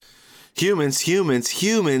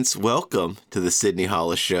Humans, welcome to the Sydney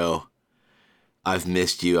Hollis Show. I've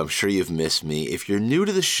missed you. I'm sure you've missed me. If you're new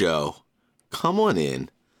to the show, come on in.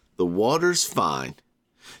 The water's fine.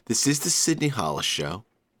 This is the Sydney Hollis Show.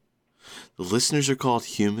 The listeners are called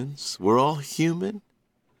humans. We're all human.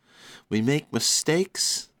 We make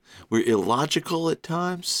mistakes. We're illogical at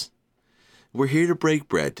times. We're here to break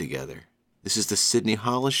bread together. This is the Sydney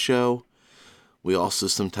Hollis Show. We also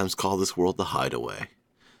sometimes call this world the Hideaway.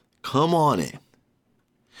 Come on in.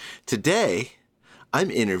 Today,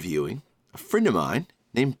 I'm interviewing a friend of mine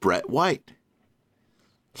named Brett White.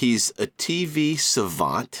 He's a TV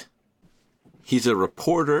savant. He's a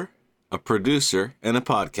reporter, a producer, and a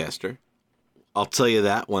podcaster. I'll tell you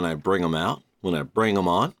that when I bring him out, when I bring him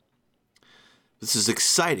on. This is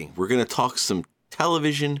exciting. We're going to talk some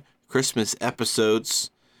television Christmas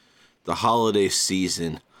episodes, the holiday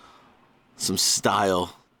season, some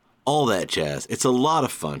style, all that jazz. It's a lot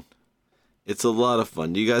of fun. It's a lot of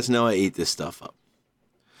fun. You guys know I eat this stuff up.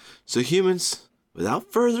 So humans,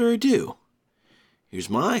 without further ado, here's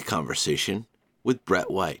my conversation with Brett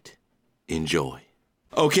White. Enjoy.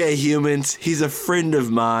 Okay, humans, he's a friend of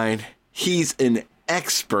mine. He's an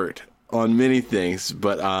expert on many things,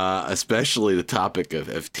 but especially the topic of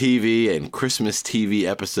TV and Christmas TV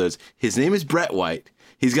episodes. His name is Brett White.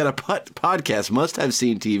 He's got a podcast, Must Have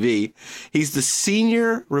Seen TV. He's the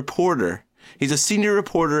senior reporter. He's a senior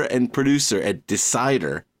reporter and producer at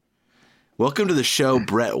Decider. Welcome to the show,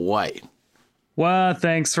 Brett White. Well,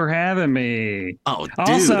 thanks for having me. Oh, dude,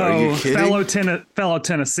 also, are you kidding? fellow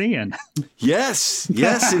Tennessean. Yes,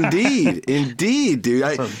 indeed, dude.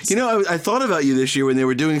 I thought about you this year when they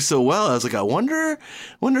were doing so well. I was like, I wonder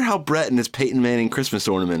how Brett and his Peyton Manning Christmas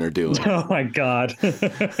ornament are doing. Oh my God,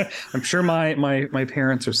 I'm sure my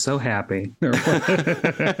parents are so happy.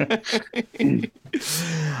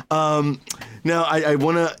 Now I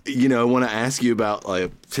want to ask you about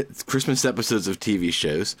Christmas episodes of TV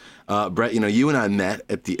shows. Brett, you and I met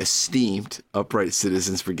at the esteemed Upright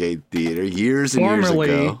Citizens Brigade Theater years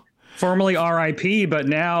ago. Formerly RIP, but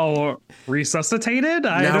now resuscitated?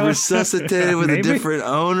 Resuscitated with a different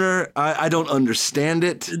owner. I don't understand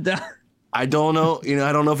it. I don't know.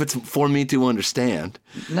 I don't know if it's for me to understand.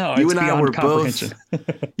 No, it's beyond comprehension.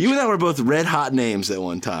 You and I were both red hot names at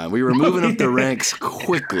one time. We were moving up the ranks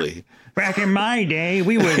quickly. Back in my day,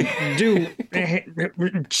 we would do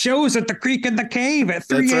shows at the Creek and the Cave at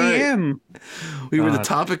 3 a.m. Right. We were the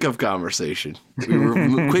topic of conversation. We were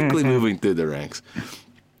quickly moving through the ranks.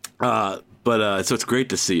 So it's great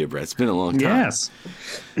to see you, Brett. It's been a long time. Yes.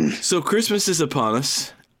 So Christmas is upon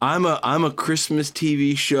us. I'm a Christmas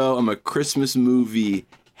TV show. I'm a Christmas movie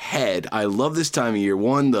head. I love this time of year.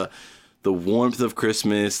 One, the warmth of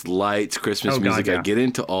Christmas, lights, Christmas music. God, yeah. I get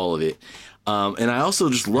into all of it. And I also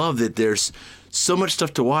just love that there's so much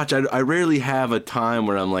stuff to watch. I rarely have a time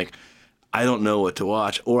where I'm like, I don't know what to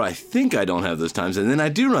watch, or I think I don't have those times, and then I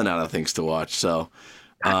do run out of things to watch. So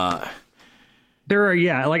there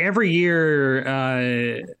are, every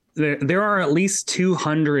year there are at least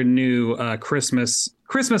 200 new Christmas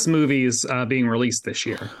movies being released this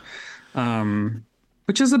year.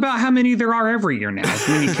 Which is about how many there are every year now.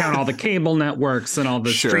 When you count all the cable networks and all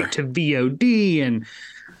the straight to VOD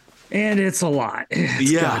and it's a lot.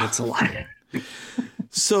 It's a lot.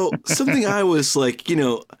 So something I was like,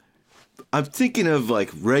 I'm thinking of like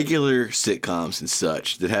regular sitcoms and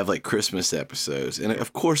such that have like Christmas episodes. And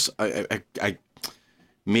of course, I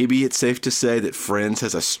maybe it's safe to say that Friends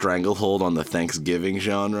has a stranglehold on the Thanksgiving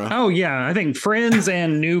genre. Oh, yeah. I think Friends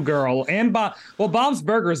and New Girl and Bob's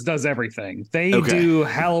Burgers does everything. They do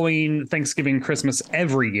Halloween, Thanksgiving, Christmas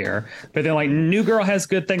every year. But then like New Girl has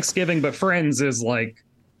good Thanksgiving, but Friends is like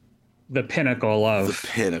the pinnacle of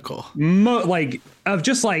of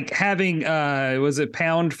just like having was it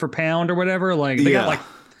pound for pound or whatever, like they got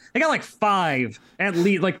like 5 at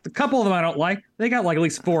least, like a couple of them I don't like. They got like at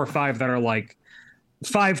least 4 or 5 that are like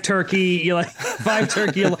 5 turkey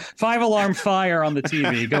 5 alarm fire on the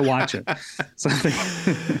TV. Go watch it.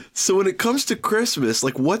 So when it comes to Christmas,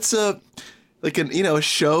 like what's a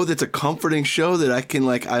show that's a comforting show that I can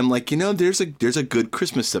there's a good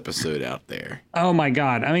Christmas episode out there. Oh my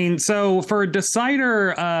God. I mean, so for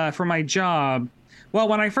Decider, for my job, well,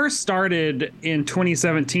 when I first started in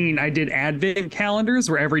 2017, I did Advent calendars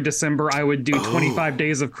where every December I would do 25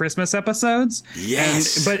 days of Christmas episodes.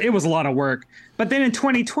 Yes. But it was a lot of work. But then in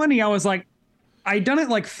 2020, I was like, I'd done it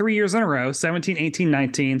like 3 years in a row, 17, 18,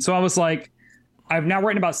 19. So I was like, I've now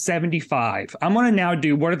written about 75. I'm going to now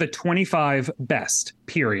do what are the 25 best,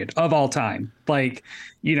 period, of all time. Like,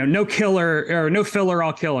 no killer or no filler,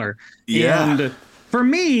 all killer. Yeah. And For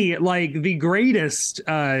me, like the greatest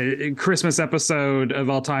Christmas episode of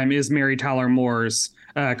all time is Mary Tyler Moore's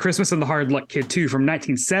Christmas and the Hard Luck Kid 2 from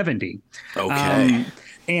 1970. Okay.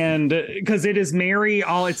 And because it is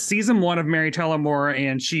it's season 1 of Mary Tyler Moore,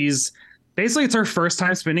 and she's basically, it's her first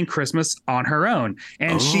time spending Christmas on her own,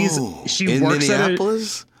 and she in works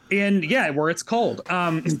Minneapolis? where it's cold,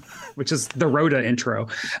 which is the Rhoda intro.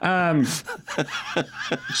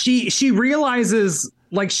 She realizes,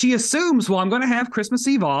 like, she assumes, well, I'm going to have Christmas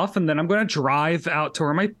Eve off, and then I'm going to drive out to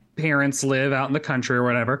where my parents live out in the country or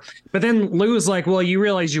whatever. But then Lou's like, well, you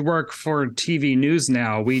realize you work for TV news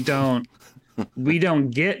now. We don't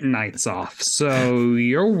get nights off, so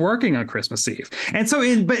you're working on Christmas Eve. And so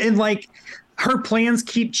like her plans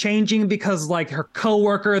keep changing because like her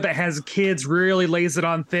coworker that has kids really lays it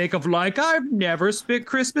on thick of like, I've never spent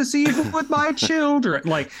Christmas Eve with my children,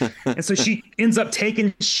 like, and so she ends up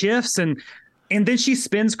taking shifts, and then she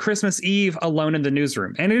spends Christmas Eve alone in the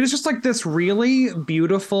newsroom. And it is just like this really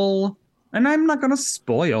beautiful, and I'm not going to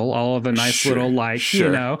spoil all of the nice little, like, you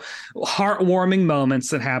know, heartwarming moments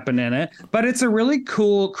that happen in it. But it's a really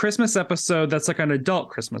cool Christmas episode that's like an adult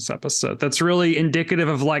Christmas episode that's really indicative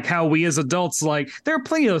of like how we as adults, like, there are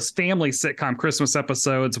plenty of those family sitcom Christmas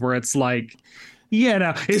episodes where it's like, you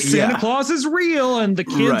know, Santa Claus is real and the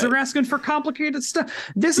kids are asking for complicated stuff.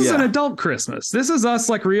 This is an adult Christmas. This is us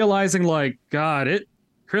like realizing like, God,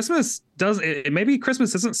 Christmas maybe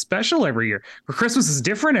Christmas isn't special every year, or Christmas is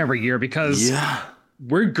different every year because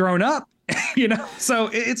we're grown up, you know? So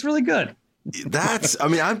it's really good. That's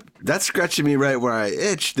scratching me right where I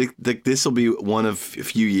itch. This will be one of a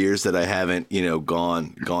few years that I haven't, you know,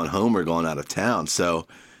 gone home or gone out of town. So,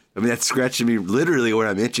 I mean, that's scratching me literally where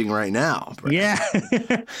I'm itching right now. Yeah.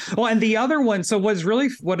 Well, and the other one, so what is really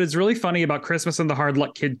funny about Christmas and the Hard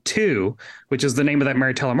Luck Kid 2, which is the name of that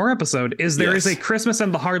Mary Tyler Moore episode, is there is a Christmas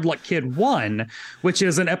and the Hard Luck Kid 1, which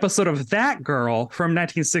is an episode of That Girl from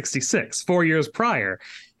 1966, 4 years prior.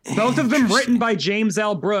 Both of them written by James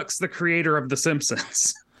L. Brooks, the creator of The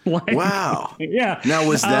Simpsons. Like, wow. Yeah. Now,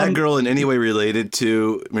 was That Girl in any way related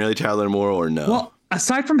to Mary Tyler Moore or no? Well,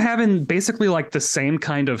 aside from having basically like the same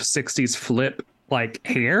kind of 60s flip like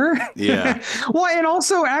hair. Yeah. Well, and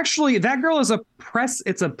also actually That Girl is a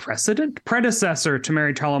predecessor to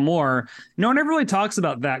Mary Tyler Moore. No one ever really talks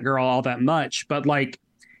about That Girl all that much, but like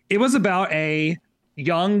it was about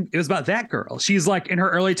that girl. She's like in her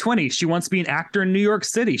early 20s. She wants to be an actor in New York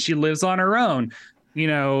City. She lives on her own. You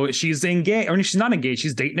know, she's engaged, or she's not engaged.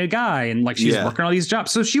 She's dating a guy and like she's working all these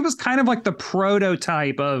jobs. So she was kind of like the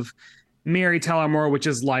prototype of Mary Tyler Moore, which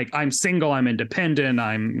is like, I'm single, I'm independent,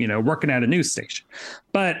 I'm, you know, working at a news station.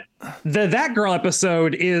 But That Girl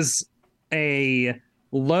episode is a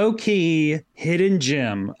low-key hidden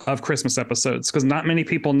gem of Christmas episodes because not many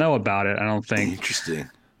people know about it, I don't think. Interesting.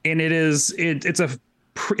 And it's a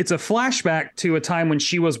flashback to a time when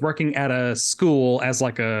she was working at a school as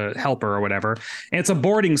like a helper or whatever. And it's a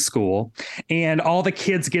boarding school and all the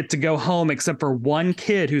kids get to go home except for one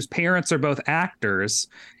kid whose parents are both actors.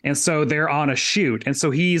 And so they're on a shoot. And so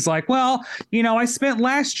he's like, well, you know, I spent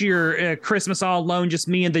last year Christmas all alone, just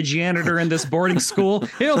me and the janitor in this boarding school.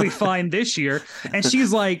 It'll be fine this year. And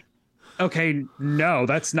she's like, okay, no,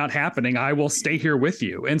 that's not happening. I will stay here with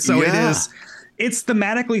you. And so it's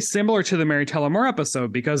thematically similar to the Mary Tyler Moore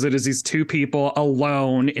episode because it is these two people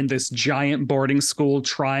alone in this giant boarding school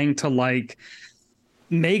trying to like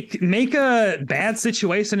make a bad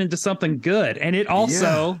situation into something good. And it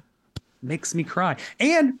also makes me cry.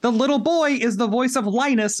 And the little boy is the voice of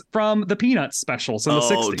Linus from the Peanuts specials in the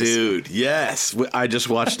 60s. Oh, dude. Yes. I just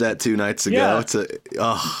watched that 2 nights ago.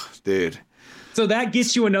 Dude. So that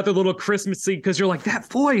gets you another little Christmassy because you're like, that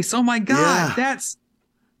voice. Oh, my God. That's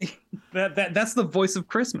the voice of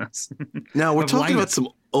Christmas. Now we're talking about some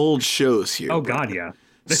old shows here. Oh God, yeah.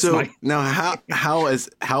 Now how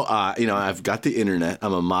you know, I've got the internet.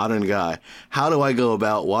 I'm a modern guy. How do I go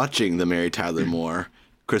about watching the Mary Tyler Moore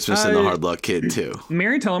Christmas and the Hard Luck Kid 2?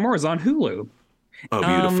 Mary Tyler Moore is on Hulu. Oh,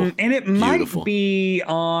 beautiful. And it might be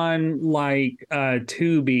on like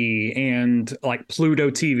Tubi and like Pluto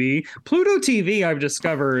TV. Pluto TV, I've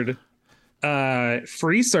discovered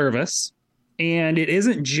free service. And it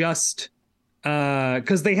isn't just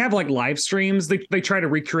because they have like live streams. They try to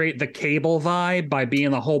recreate the cable vibe by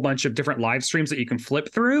being a whole bunch of different live streams that you can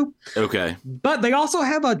flip through. Okay. But they also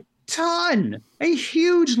have a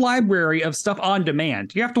huge library of stuff on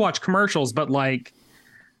demand. You have to watch commercials, but like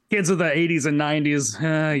kids of the 80s and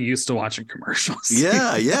 90s used to watching commercials.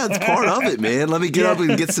 Yeah, it's part of it, man. Let me get up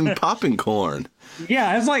and get some popping corn.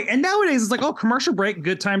 Yeah, it's like, and nowadays it's like, oh, commercial break,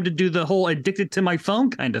 good time to do the whole addicted to my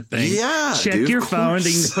phone kind of thing. Yeah, check your phone,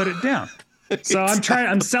 then you can put it down. So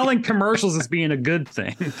I'm selling commercials as being a good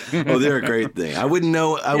thing. Oh, they're a great thing. I wouldn't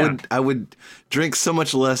know. I would drink so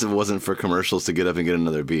much less if it wasn't for commercials to get up and get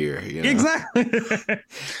another beer. You know? Exactly.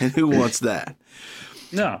 And who wants that?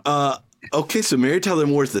 No. Okay, so Mary Tyler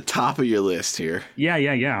Moore is the top of your list here. Yeah.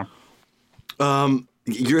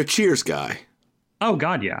 You're a Cheers guy. Oh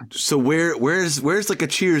God, yeah. So where's like a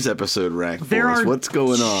Cheers episode rank for us? What's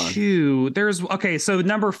going on? So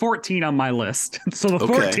number 14 on my list. So the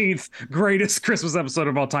 14th greatest Christmas episode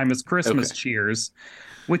of all time is Christmas Cheers,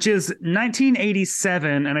 which is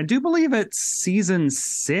 1987, and I do believe it's season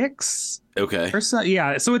 6. Okay. So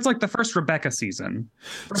it's like the first Rebecca season.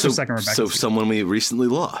 First or second Rebecca season. Someone we recently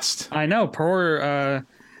lost. I know, poor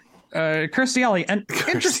Kirstie Alley, an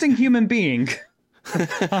interesting human being.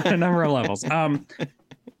 On a number of levels.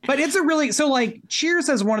 But it's Cheers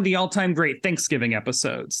has one of the all-time great Thanksgiving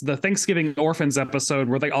episodes, the Thanksgiving Orphans episode,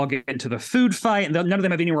 where they all get into the food fight and none of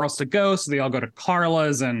them have anywhere else to go, so they all go to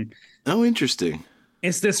Carla's. And interesting.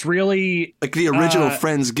 It's this really like the original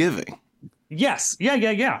Friendsgiving. Yes,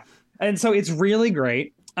 yeah. And so it's really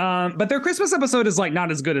great. But their Christmas episode is like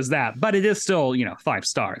not as good as that, but it is still 5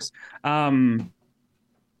 stars.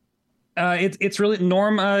 It's really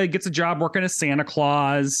Norm gets a job working as Santa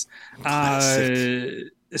Claus.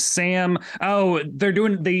 Sam, they're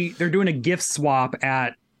doing a gift swap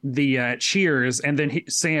at the Cheers, and then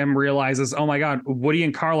Sam realizes, oh my God, Woody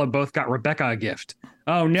and Carla both got Rebecca a gift.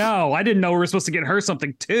 Oh no, I didn't know we were supposed to get her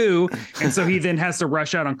something too. And so he then has to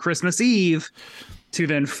rush out on Christmas Eve to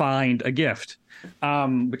then find a gift,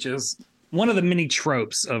 which is one of the many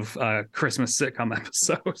tropes of Christmas sitcom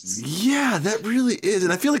episodes. Yeah, that really is.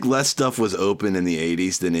 And I feel like less stuff was open in the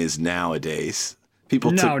 80s than is nowadays.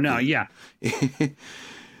 People yeah.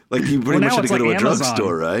 Like you pretty much had to go to a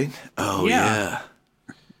drugstore, right? Oh, yeah.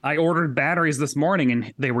 I ordered batteries this morning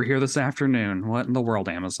and they were here this afternoon. What in the world,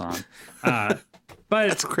 Amazon? But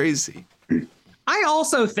that's crazy. I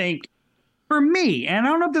also think, for me, and I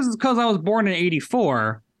don't know if this is because I was born in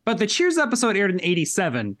 84, but the Cheers episode aired in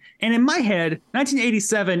 87. And in my head,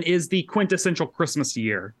 1987 is the quintessential Christmas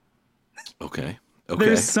year. Okay.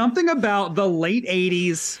 There's something about the late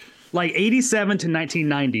 80s, like 87 to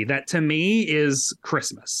 1990, that to me is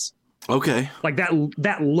Christmas. Okay. Like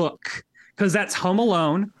that look. Because that's Home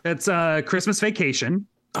Alone. That's Christmas Vacation.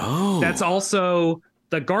 Oh. That's also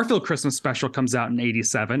the Garfield Christmas special comes out in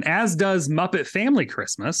 87, as does Muppet Family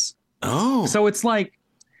Christmas. Oh. So it's like,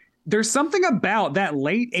 there's something about that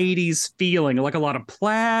late 80s feeling, like a lot of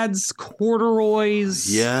plaids,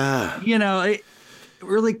 corduroys. Yeah.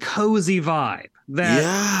 Really cozy vibe.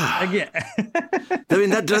 Again. I mean,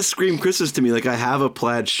 that does scream Christmas to me. Like, I have a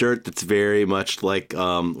plaid shirt that's very much like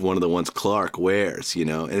one of the ones Clark wears,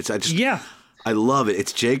 and I love it.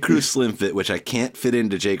 It's J. Crew Slim Fit, which I can't fit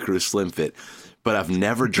into J. Crew Slim Fit, but I've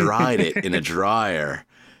never dried it in a dryer.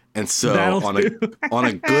 And so on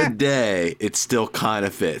a good day, it still kind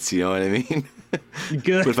of fits. You know what I mean?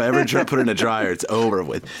 Good. But if I ever put it in a dryer, it's over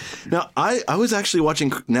with. Now, I was actually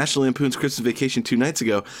watching National Lampoon's Christmas Vacation 2 nights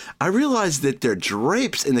ago. I realized that their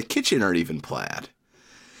drapes in the kitchen aren't even plaid.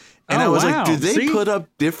 And I was like, do they put up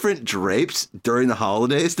different drapes during the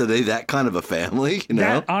holidays? Are they that kind of a family?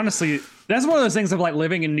 Honestly, that's one of those things of like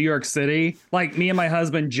living in New York City. Like me and my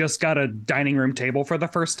husband just got a dining room table for the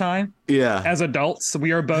first time. Yeah. As adults,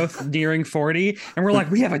 we are both nearing 40, and we're like,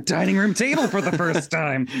 we have a dining room table for the first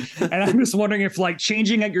time. And I'm just wondering if like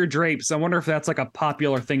changing out your drapes, I wonder if that's like a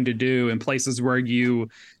popular thing to do in places where you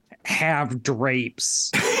have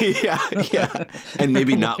drapes. yeah. And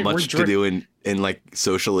maybe not much to do in like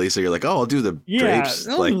socially. So you're like, oh, I'll do the drapes.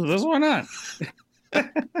 Like, why not?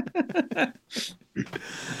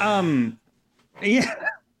 Yeah.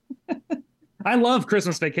 I love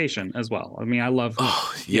Christmas Vacation as well. I mean, I love.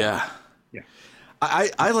 Oh, yeah.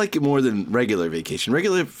 I like it more than regular vacation.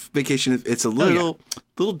 Regular vacation, it's a little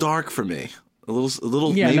dark for me. A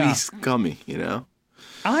little maybe scummy,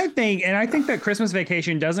 I think that Christmas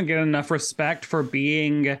Vacation doesn't get enough respect for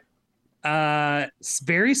being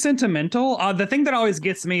very sentimental. The thing that always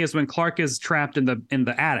gets me is when Clark is trapped in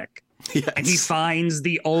the attic. Yes. And he finds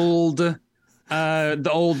the old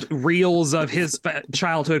reels of his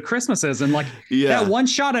childhood Christmases, and like that one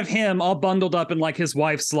shot of him all bundled up in like his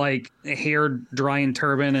wife's like hair drying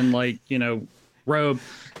turban and like robe,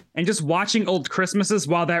 and just watching old Christmases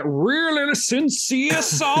while that really sincere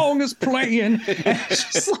song is playing. And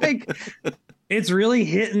it's just like it's really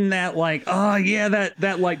hitting that like, oh yeah,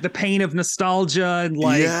 that like the pain of nostalgia and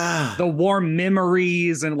like the warm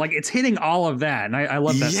memories and like it's hitting all of that. And I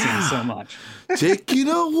love that scene so much. Taking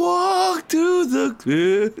a walk to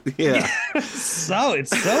the it's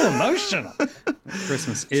so emotional.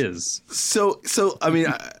 Christmas is so I mean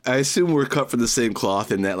I assume we're cut from the same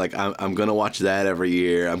cloth in that like I'm gonna watch that every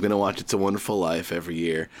year. I'm gonna watch It's a Wonderful Life every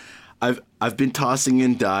year. I've been tossing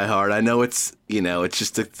in Die Hard. I know it's it's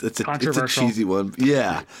just it's a cheesy one.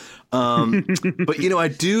 Yeah. But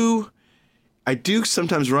I do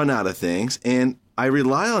sometimes run out of things, and I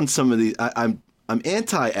rely on some of these. I'm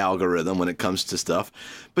anti-algorithm when it comes to stuff,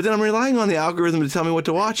 but then I'm relying on the algorithm to tell me what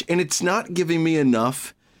to watch, and it's not giving me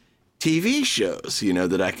enough TV shows,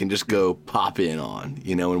 that I can just go pop in on,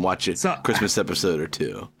 and watch a Christmas episode or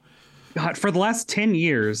two. God, for the last 10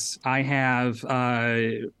 years, I have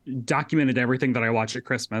documented everything that I watch at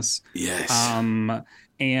Christmas. Yes.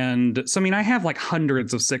 And so, I mean, I have like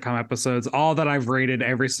hundreds of sitcom episodes, all that I've rated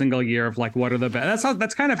every single year of like, what are the best.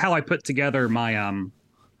 That's kind of how I put together my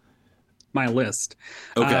my list.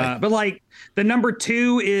 Okay. But like the number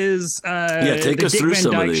 2 is take us through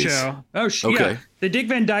some of these. Show. Oh, okay. Yeah. The Dick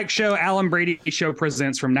Van Dyke Show, Alan Brady Show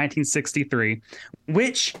presents from 1963,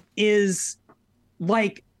 which is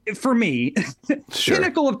like, for me,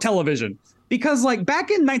 pinnacle of television. Because like back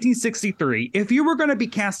in 1963, if you were going to be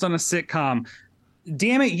cast on a sitcom,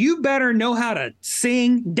 damn it, you better know how to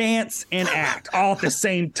sing, dance, and act all at the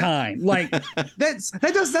same time. Like that's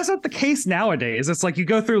not the case nowadays. It's like you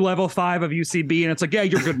go through level 5 of UCB and it's like, yeah,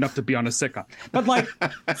 you're good enough to be on a sitcom. But like,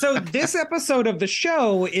 so this episode of the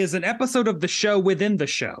show is an episode of the show within the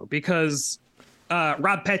show, because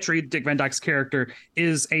Rob Petrie, Dick Van Dyke's character,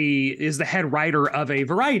 is the head writer of a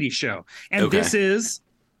variety show. And this is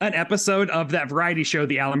an episode of that variety show,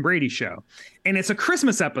 The Alan Brady Show. And it's a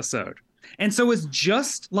Christmas episode. And so it's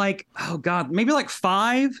just like, oh God, maybe like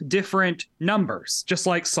 5 different numbers, just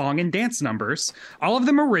like song and dance numbers. All of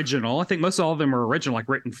them original. I think most all of them are original, like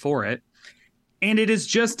written for it. And it is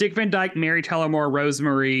just Dick Van Dyke, Mary Tyler Moore,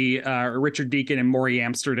 Rosemary, Richard Deacon, and Maury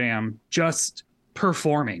Amsterdam just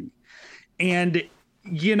performing. And,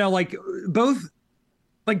 like both,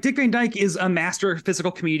 like Dick Van Dyke is a master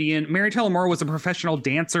physical comedian. Mary Tyler Moore was a professional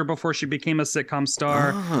dancer before she became a sitcom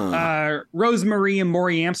star. Rosemary and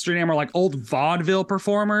Maury Amsterdam are like old vaudeville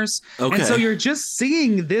performers. Okay. And so you're just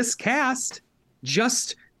seeing this cast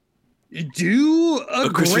just do a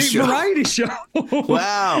great variety show.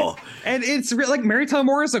 Wow. And it's like Mary Tyler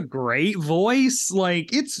Moore is a great voice.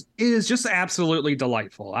 Like it is just absolutely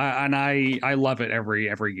delightful. I love it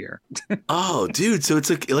every year. Oh, dude. So it's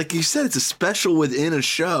like you said, it's a special within a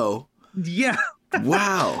show. Yeah.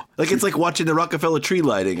 Wow. Like it's like watching the Rockefeller tree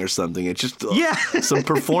lighting or something. It's just some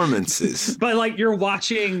performances. But like you're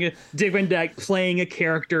watching Dick Van Dyke playing a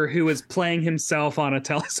character who is playing himself on a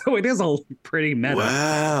so it is a pretty meta.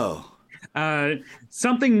 Wow.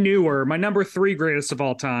 Something newer, my number 3 greatest of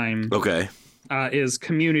all time. Okay. Is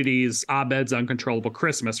Community's Abed's Uncontrollable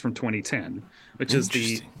Christmas from 2010, which is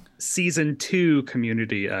the season 2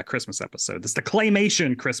 Community Christmas episode. It's the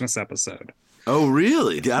claymation Christmas episode. Oh,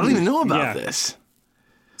 really? I don't even know about this.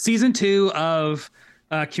 Season 2 of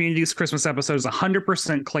Community's Christmas episode is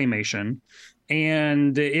 100% claymation,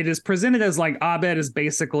 and it is presented as like Abed is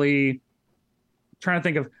basically trying to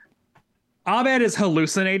think of. Abed is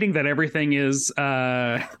hallucinating that everything is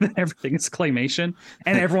claymation,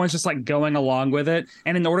 and everyone's just like going along with it.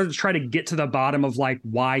 And in order to try to get to the bottom of like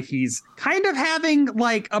why he's kind of having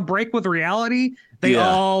like a break with reality, they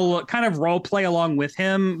all kind of role play along with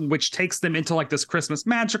him, which takes them into like this Christmas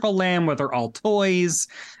magical land where they're all toys.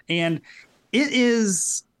 And it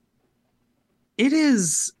is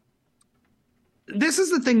this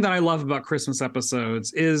is the thing that I love about Christmas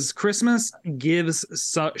episodes is Christmas gives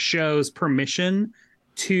shows permission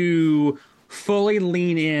to fully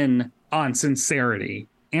lean in on sincerity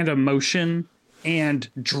and emotion and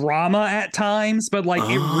drama at times, but like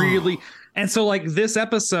it really, and so like this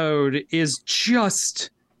episode is just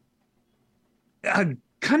a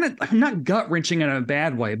kind of not gut wrenching in a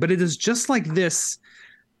bad way, but it is just like this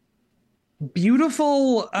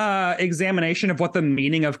beautiful examination of what the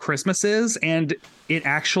meaning of Christmas is, and it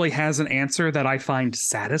actually has an answer that I find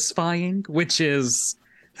satisfying, which is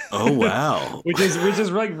which is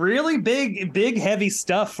like really big heavy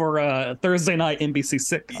stuff for a Thursday night NBC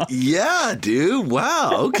sitcom. Yeah, dude.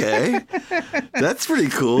 Wow. Okay. That's pretty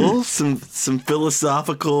cool. Some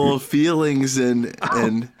philosophical feelings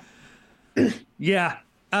and yeah.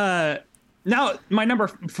 Now, my number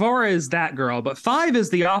 4 is That Girl, but 5 is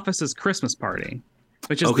The Office's Christmas Party,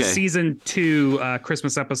 which is the season 2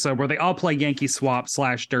 Christmas episode where they all play Yankee Swap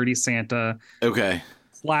 / Dirty Santa. Okay.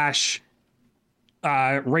 /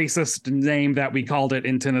 racist name that we called it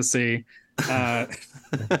in Tennessee, uh,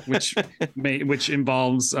 which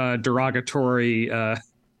involves derogatory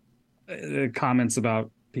comments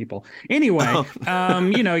about people. Anyway,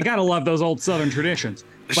 you gotta love those old Southern traditions.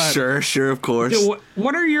 But sure, of course.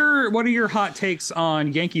 What are your hot takes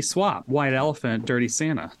on Yankee Swap, White Elephant, Dirty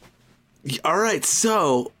Santa? All right,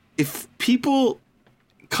 so if people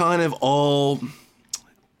kind of all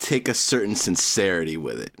take a certain sincerity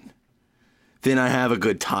with it, then I have a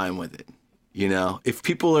good time with it. If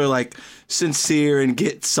people are like sincere and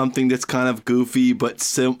get something that's kind of goofy, but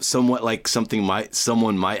somewhat like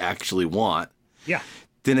someone might actually want, yeah,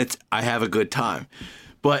 then I have a good time.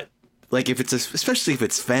 But like especially if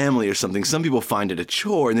it's family or something, some people find it a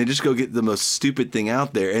chore and they just go get the most stupid thing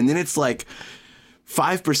out there, and then it's like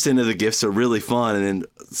 5% of the gifts are really fun, and then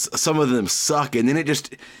some of them suck, and then it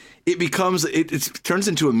turns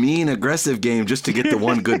into a mean, aggressive game just to get the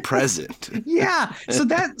one good present. Yeah.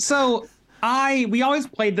 So we always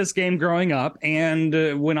played this game growing up,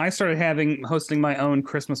 and when I started hosting my own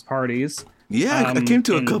Christmas parties. Yeah, I came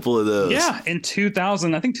to a couple of those. Yeah, in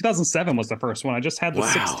 2000, I think 2007 was the first one. I just had the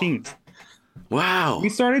 16th. Wow. We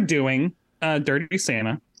started doing Dirty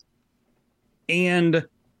Santa, and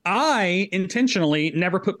I intentionally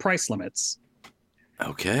never put price limits.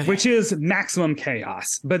 Okay. Which is maximum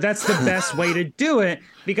chaos. But that's the best way to do it,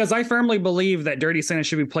 because I firmly believe that Dirty Santa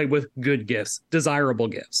should be played with good gifts, desirable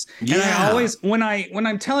gifts. Yeah. And I always, when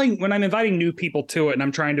I'm inviting new people to it and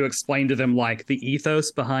I'm trying to explain to them like the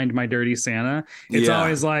ethos behind my Dirty Santa, it's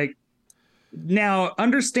always like, now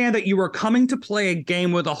understand that you are coming to play a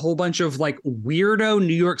game with a whole bunch of like weirdo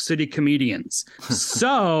New York City comedians.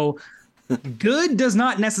 So good does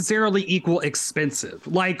not necessarily equal expensive.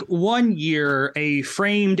 Like one year, a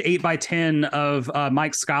framed 8x10 of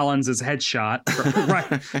Mike Scollins'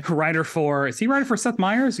 headshot, writer for, is he writer for Seth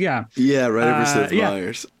Meyers? Yeah. Yeah, writer for Seth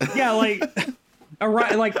Meyers. Yeah, like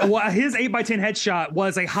his 8x10 headshot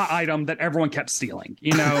was a hot item that everyone kept stealing.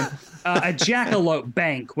 A Jackalope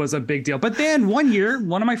bank was a big deal. But then one year,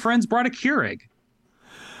 one of my friends brought a Keurig.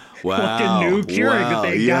 Wow. Like a new Keurig that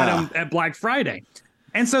they got him at Black Friday.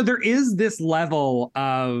 And so there is this level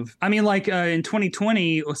of, in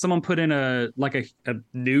 2020, someone put in a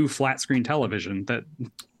new flat screen television that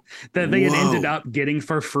they had ended up getting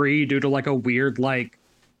for free due to like a weird like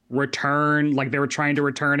return, like they were trying to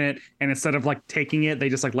return it, and instead of like taking it, they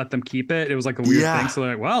just like let them keep it. It was like a weird thing. So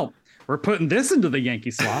they're like, well, we're putting this into the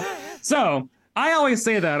Yankee Swap. So I always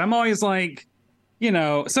say that. I'm always like,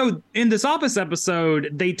 so in this Office episode,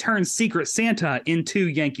 they turn Secret Santa into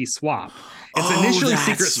Yankee Swap. It's initially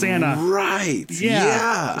Secret Santa. Right.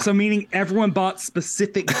 Yeah. So meaning everyone bought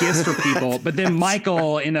specific gifts for people, but then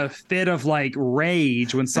Michael, in a fit of like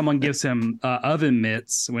rage when someone gives him oven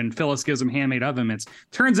mitts, when Phyllis gives him handmade oven mitts,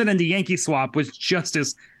 turns it into Yankee Swap, which just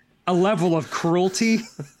is a level of cruelty.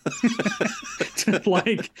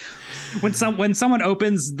 Like when someone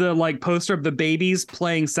opens the like poster of the babies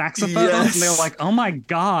playing saxophone, and they're like, "Oh my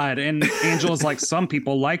god!" And Angela's like, "Some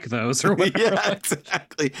people like those," or whatever. Yeah,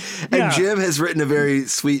 exactly. And Jim has written a very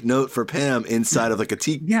sweet note for Pam inside of like a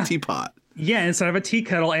teapot. Yeah, instead of a tea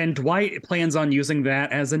kettle, and Dwight plans on using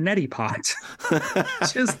that as a neti pot.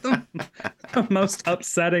 Just the most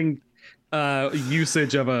upsetting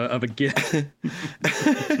usage of a gift.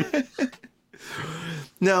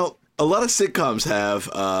 Now, a lot of sitcoms have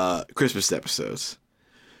Christmas episodes.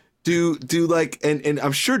 Do like, and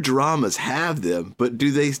I'm sure dramas have them, but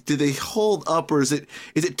do they hold up, or is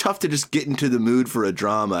it tough to just get into the mood for a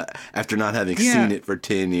drama after not having seen it for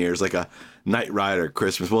 10 years, like a Knight Rider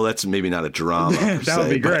Christmas? Well, that's maybe not a drama. That would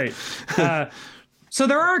be great. So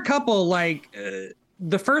there are a couple like.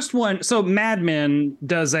 The first one, so Mad Men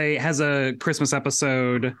has a Christmas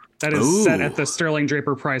episode that is set at the Sterling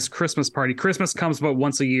Draper Price Christmas party. Christmas comes about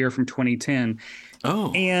once a year from 2010.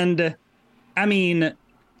 Oh. And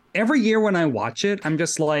every year when I watch it, I'm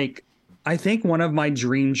just like, I think one of my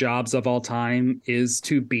dream jobs of all time is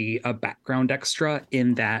to be a background extra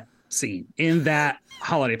in that scene, in that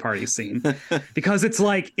holiday party scene, because it's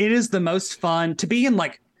like, it is the most fun to be in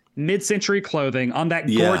like mid-century clothing on that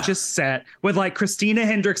gorgeous set with like Christina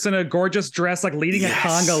Hendricks in a gorgeous dress, like leading a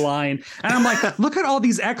conga line. And I'm like, look at all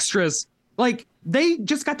these extras. Like they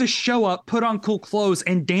just got to show up, put on cool clothes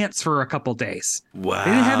and dance for a couple days. Wow.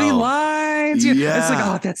 They didn't have any lines. Yeah. It's like,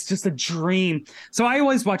 oh, that's just a dream. So I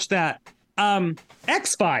always watch that.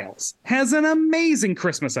 X-Files has an amazing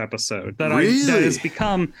Christmas episode that has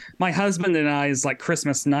become my husband and I's like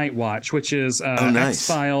Christmas night watch, which is nice.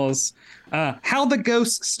 X-Files, How the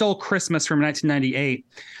Ghosts Stole Christmas from 1998,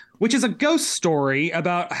 which is a ghost story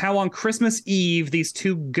about how on Christmas Eve, these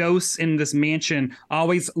two ghosts in this mansion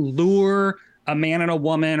always lure a man and a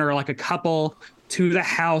woman or like a couple to the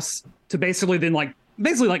house to basically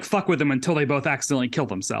fuck with them until they both accidentally kill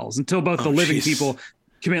themselves, until both the living people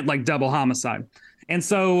commit like double homicide. And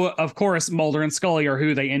so, of course, Mulder and Scully are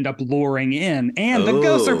who they end up luring in. And the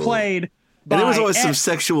ghosts are played by... And there was always some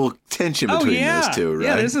sexual tension between those two, right?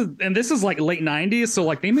 Yeah, this is like late 90s, so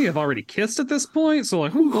like they may have already kissed at this point. So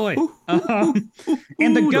like, oh boy.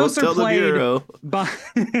 And the ghosts are played by...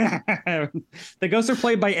 the ghosts are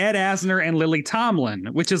played by Ed Asner and Lily Tomlin,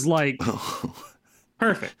 which is like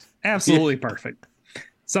perfect. Absolutely perfect.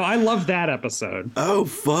 So I love that episode. Oh,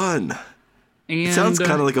 fun. And it sounds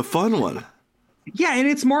kind of like a fun one. Yeah, and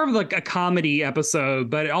it's more of like a comedy episode,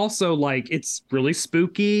 but also like it's really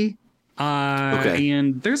spooky.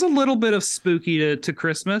 And there's a little bit of spooky to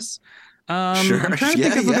Christmas. Sure. I'm trying to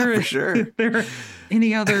think if for sure. If there are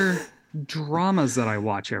any other dramas that I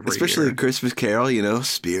watch every Especially year. A Christmas Carol,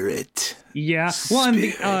 Spirit. Yeah. Spirit. Well, and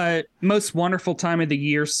the Most Wonderful Time of the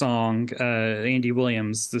Year song, Andy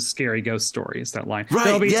Williams, The Scary Ghost Story is that line. Right,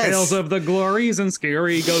 There'll be tales of the glories and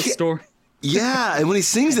scary ghost stories. Yeah, and when he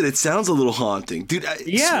sings it sounds a little haunting. Dude,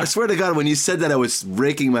 I swear to God, when you said that, I was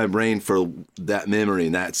raking my brain for that memory,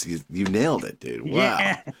 and you nailed it, dude. Wow.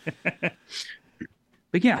 Yeah.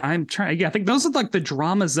 But yeah, I'm trying. Yeah, I think those are like the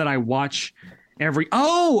dramas that I watch every...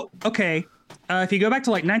 Oh, okay. If you go back to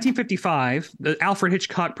like 1955, the Alfred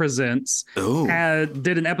Hitchcock Presents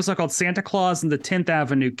did an episode called Santa Claus and the 10th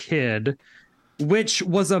Avenue Kid, which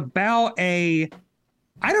was about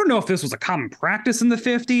I don't know if this was a common practice in the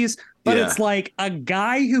 50s, but it's like a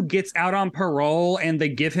guy who gets out on parole and they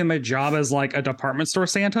give him a job as like a department store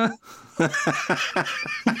Santa.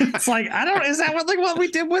 It's like, is that what we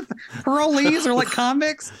did with parolees or like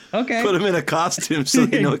convicts? Okay. Put them in a costume so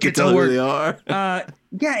they know can tell who they are.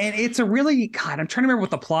 Yeah, and it's a really, God, I'm trying to remember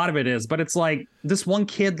what the plot of it is, but it's like this one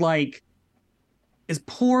kid like is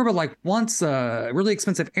poor, but like wants a really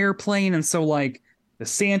expensive airplane. And so like, the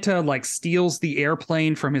Santa like steals the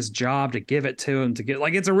airplane from his job to give it to him to get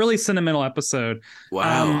like it's a really sentimental episode.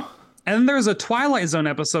 Wow. And then there's a Twilight Zone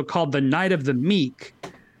episode called The Night of the Meek,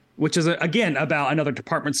 which is again about another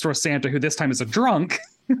department store Santa who this time is a drunk.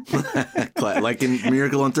 Like in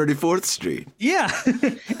Miracle on 34th Street. Yeah.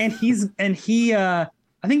 and he I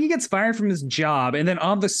think he gets fired from his job, and then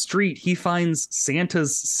on the street he finds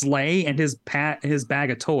Santa's sleigh and his bag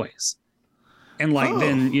of toys. And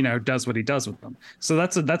then does what he does with them. So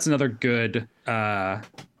that's another good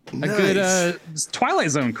good Twilight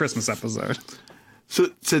Zone Christmas episode. So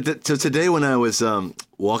today when I was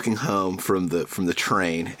walking home from the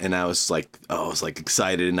train, and I was like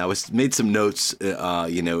excited, and I made some notes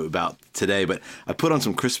about today, but I put on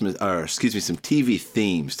some some TV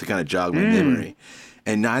themes to kind of jog my memory,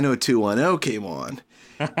 and 90210 came on,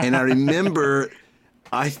 and I remember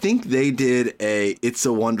I think they did a It's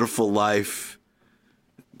a Wonderful Life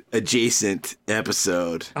adjacent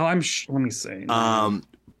episode. Oh, let me see.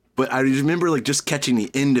 But I remember like just catching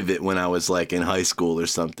the end of it when I was like in high school or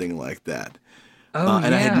something like that.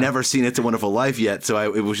 And I had never seen It's a Wonderful Life yet,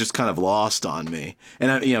 so it was just kind of lost on me.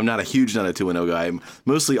 And I'm not a huge 90210 guy. I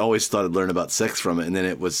mostly always thought I'd learn about sex from it, and then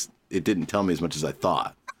it didn't tell me as much as I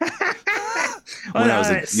thought when I was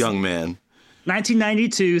a young man.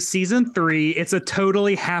 1992, season 3. It's a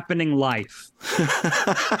Totally Happening Life.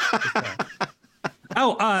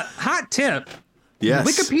 Hot tip. Yes.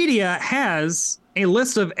 Wikipedia has a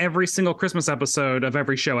list of every single Christmas episode of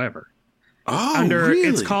every show ever. Oh, really?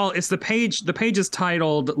 It's the page is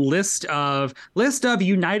titled List of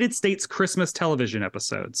United States Christmas Television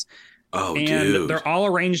Episodes. Oh, and dude. They're all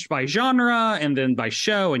arranged by genre and then by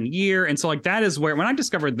show and year. And so like that is where, when I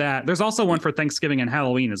discovered that, there's also one for Thanksgiving and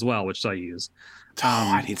Halloween as well, which I use.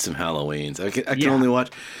 I need some Halloweens. I can only watch.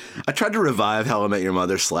 I tried to revive How I Met Your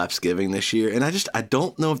Mother Slapsgiving this year, and I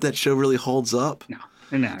don't know if that show really holds up. No.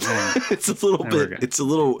 It's a little bit. It's a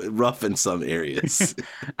little rough in some areas.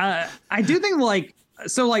 I do think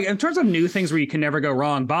so in terms of new things where you can never go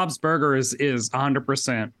wrong, Bob's Burgers is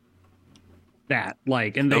 100% that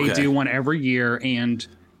and they do one every year, and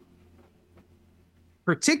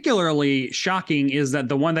particularly shocking is that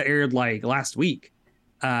the one that aired last week.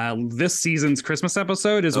 This season's Christmas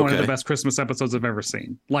episode is one of the best Christmas episodes I've ever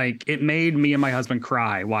seen. It made me and my husband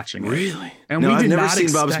cry watching it. Really? And I've never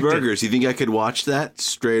seen Bob's Burgers. You think I could watch that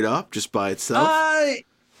straight up just by itself? I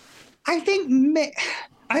think maybe.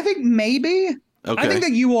 Okay. I think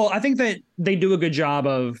that you will. I think that they do a good job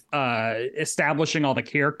of establishing all the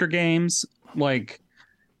character games. But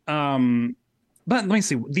let me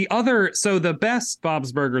see. The best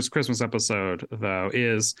Bob's Burgers Christmas episode, though,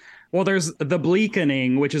 is, there's The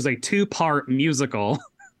Bleakening, which is a 2-part musical.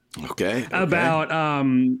 Okay. About,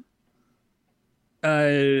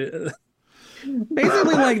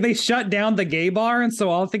 Basically, like they shut down the gay bar, and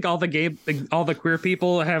so I think all the queer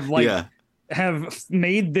people have like have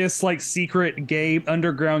made this like secret gay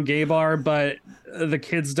underground gay bar, but the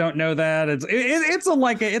kids don't know that. It's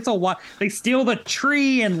a lot. They steal the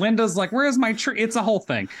tree, and Linda's like, "Where's my tree?" It's a whole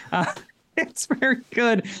thing. It's very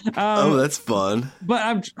good. Oh, that's fun. But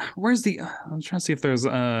I'm trying to see if there's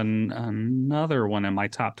another one in my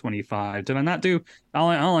top 25. Did I not do?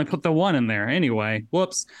 I only put the one in there anyway.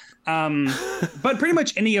 Whoops. But pretty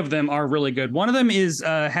much any of them are really good. One of them has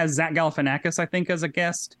Zach Galifianakis, I think, as a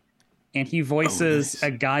guest, and he voices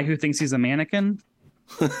a guy who thinks he's a mannequin,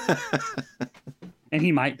 and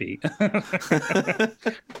he might be.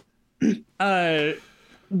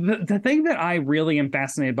 The thing that I really am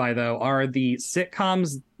fascinated by, though, are the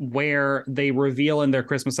sitcoms where they reveal in their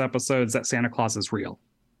Christmas episodes that Santa Claus is real.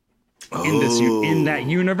 In that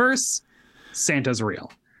universe, Santa's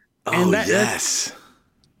real. And yes.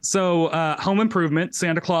 So, Home Improvement,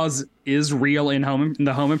 Santa Claus is real in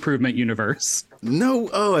the Home Improvement universe. No,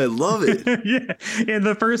 I love it. Yeah, in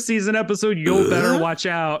the first season episode, you'll better watch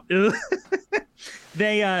out.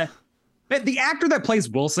 The actor that plays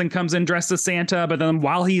Wilson comes in dressed as Santa, but then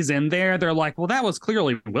while he's in there, they're like, well, that was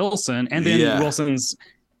clearly Wilson. And then Wilson's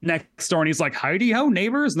next door and he's like, howdy ho,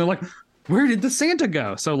 neighbors. And they're like, where did the Santa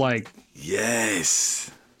go? So like, yes,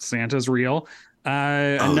 Santa's real.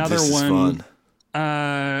 Another one.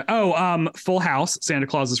 Full House. Santa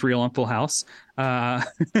Claus is real on Full House.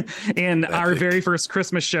 In our very first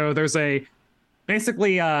Christmas show, there's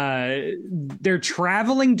basically they're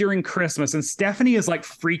traveling during Christmas, and Stephanie is like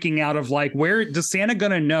freaking out of like, where does Santa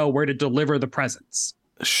gonna know where to deliver the presents?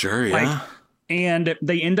 Sure, yeah. And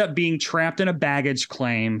they end up being trapped in a baggage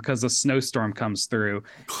claim because a snowstorm comes through.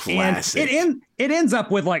 Classic. And it ends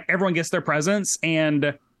up with like everyone gets their presents,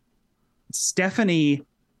 and Stephanie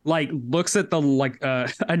like looks at the like a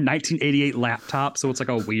 1988 laptop, so it's like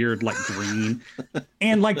a weird like green,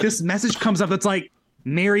 and like this message comes up that's like,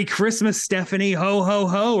 Merry Christmas, Stephanie, ho, ho,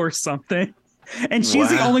 ho, or something. And she's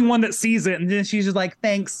the only one that sees it. And then she's just like,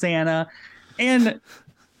 thanks, Santa. And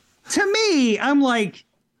to me, I'm like,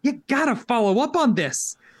 you gotta follow up on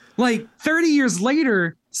this. Like 30 years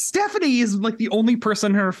later, Stephanie is like the only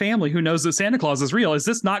person in her family who knows that Santa Claus is real. Is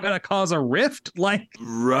this not going to cause a rift? Like,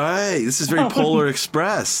 right. This is very Polar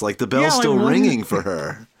Express. Like the bell's still ringing for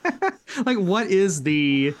her. Like, what are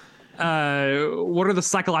the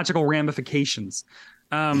psychological ramifications?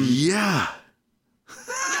 I'm trying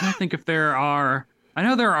to think if there are. I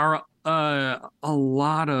know there are a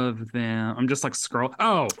lot of them. I'm just like scroll.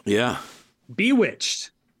 Oh, yeah.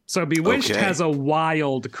 Bewitched. So Bewitched has a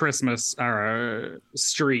wild Christmas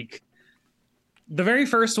streak. The very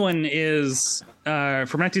first one is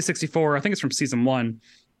from 1964. I think it's from season 1.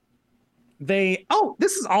 This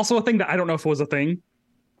is also a thing that I don't know if it was a thing.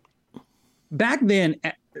 Back then,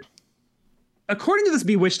 according to this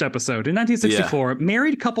Bewitched episode, in 1964,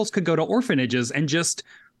 married couples could go to orphanages and just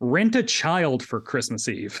rent a child for Christmas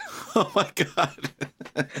Eve. Oh my God.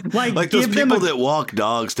 like those people that walk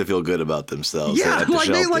dogs to feel good about themselves. Yeah, like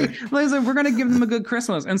they we're going to give them a good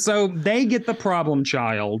Christmas. And so they get the problem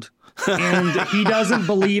child, and he doesn't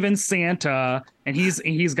believe in Santa, and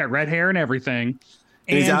he's got red hair and everything.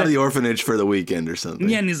 And he's out of the orphanage for the weekend or something.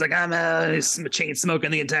 Yeah, and he's like, I'm chain smoking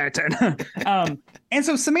the entire time. And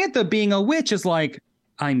so Samantha, being a witch, is like,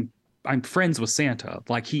 I'm friends with Santa.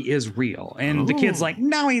 Like, he is real. And the kid's like,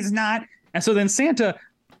 no, he's not. And so then Santa,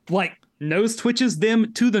 like, nose twitches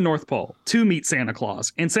them to the North Pole to meet Santa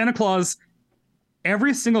Claus. And Santa Claus,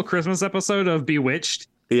 every single Christmas episode of Bewitched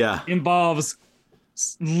involves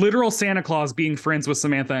literal Santa Claus being friends with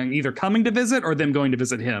Samantha and either coming to visit or them going to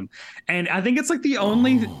visit him. And I think it's like the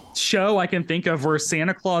only show I can think of where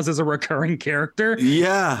Santa Claus is a recurring character.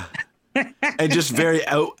 Yeah. And just very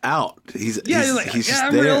out. He's just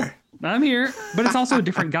I'm there. Real. I'm here. But it's also a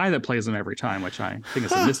different guy that plays him every time, which I think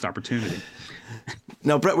is a missed opportunity.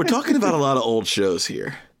 Now, Brett, we're talking about a lot of old shows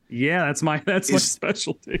here. Yeah, that's my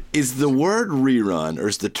specialty. Is the word rerun, or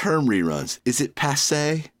is the term reruns, is it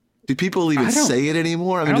passé? Do people even say it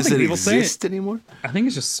anymore? I mean, does it exist anymore? I think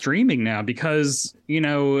it's just streaming now because,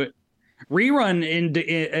 rerun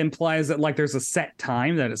implies that like there's a set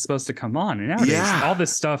time that it's supposed to come on. And nowadays, all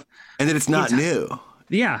this stuff. And that it's not new.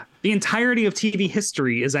 Yeah. The entirety of TV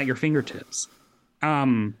history is at your fingertips.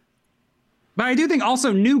 But I do think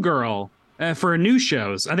also New Girl for new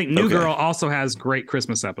shows. I think New Girl also has great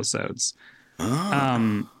Christmas episodes,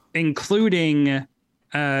 including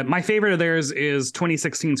my favorite of theirs is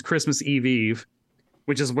 2016's Christmas Eve,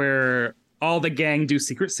 which is where all the gang do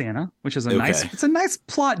Secret Santa, which is it's a nice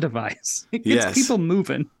plot device. It gets people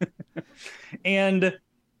moving. And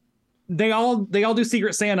they all do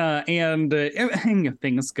Secret Santa, and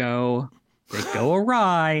things go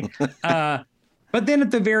awry. But then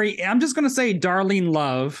at the very, I'm just gonna say, Darlene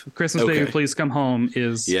Love, Christmas Baby, Please Come Home,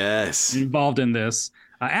 is involved in this,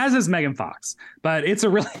 as is Megan Fox. But it's a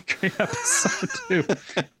really great episode too.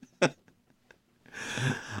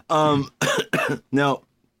 Now,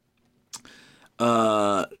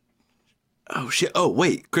 oh shit! Oh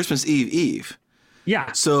wait, Christmas Eve.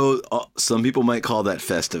 Yeah. So some people might call that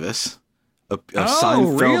Festivus. A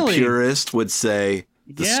Seinfeld purist would say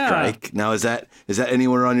the strike. Now, is that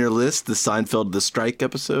anywhere on your list? The Seinfeld the strike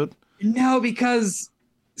episode? No, because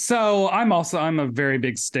I'm a very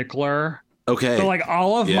big stickler. Okay. So like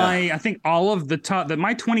all of I think all of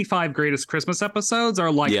my 25 greatest Christmas episodes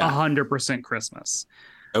are like 100% Christmas.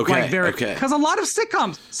 Okay. Like because a lot of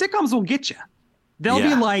sitcoms will get you. They'll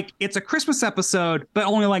be like, it's a Christmas episode, but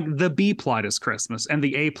only like the B plot is Christmas and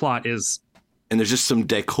the A plot is. And there's just some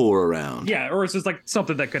decor around. Yeah, or it's just like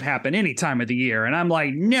something that could happen any time of the year. And I'm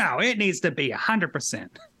like, no, it needs to be 100%.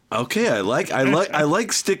 Okay, I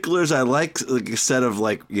like sticklers. I like a set of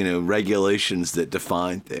regulations that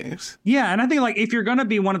define things. Yeah, and I think like if you're gonna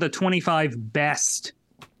be one of the 25 best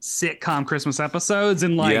sitcom Christmas episodes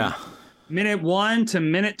in minute 1 to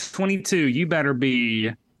minute 22, you better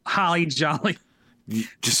be holly jolly.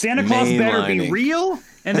 Just Santa Claus better be real,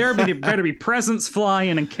 and there better be presents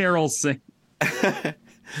flying and carols singing.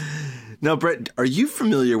 Now, Brett, are you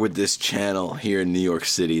familiar with this channel here in New York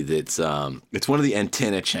City? That's it's one of the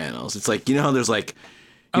antenna channels. It's like, how there's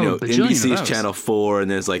NBC's Channel 4,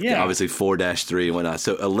 and there's obviously 4-3 and whatnot.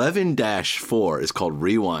 So 11-4 is called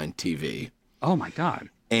Rewind TV. Oh my God!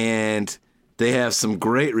 And they have some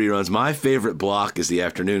great reruns. My favorite block is the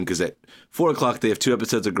afternoon, because at 4 o'clock they have 2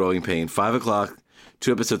 episodes of Growing Pain. 5 o'clock,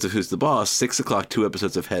 2 episodes of Who's the Boss. 6 o'clock, 2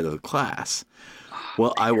 episodes of Head of the Class.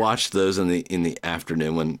 Well, I watched those in the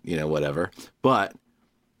afternoon when, whatever. But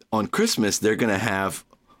on Christmas, they're going to have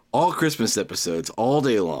all Christmas episodes all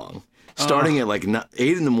day long, starting at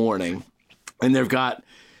 8 in the morning. And they've got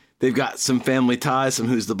some Family Ties, some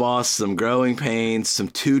Who's the Boss, some Growing Pains, some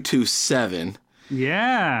 227.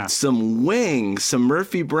 Yeah. Some Wings, some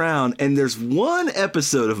Murphy Brown, and there's one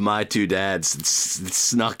episode of My Two Dads that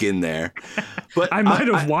snuck in there. But I might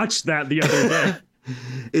have watched that the other day.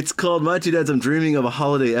 It's called My Two Dads, I'm Dreaming of a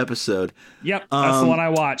Holiday Episode. Yep, that's the one I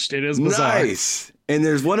watched. It is bizarre. Nice. And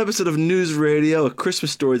there's one episode of News Radio, A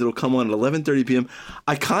Christmas Story, that'll come on at 11:30 p.m.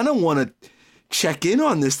 I kind of want to check in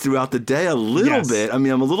on this throughout the day a little bit. I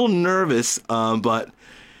mean, I'm a little nervous, but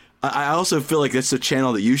I also feel like that's a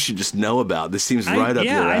channel that you should just know about. This seems right up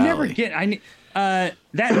your alley. Yeah, I never get.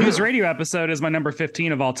 That News Radio episode is my number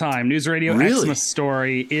 15 of all time. News Radio Xmas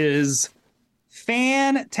Story is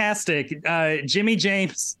fantastic. Jimmy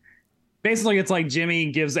James, basically, it's like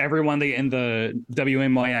Jimmy gives everyone in the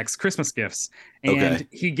WMYX Christmas gifts, and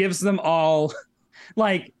he gives them all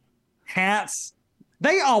hats.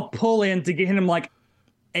 They all pull in to get him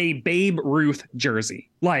a Babe Ruth jersey.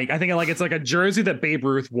 I think it's like a jersey that Babe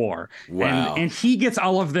Ruth wore. Wow. And he gets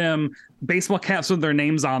all of them baseball caps with their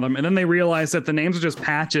names on them. And then they realize that the names are just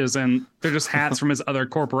patches and they're just hats from his other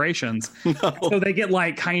corporations. No. So they get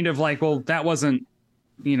well, that wasn't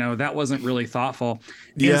really thoughtful.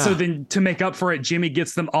 Yeah. And so then to make up for it, Jimmy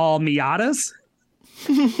gets them all Miatas.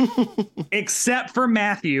 Except for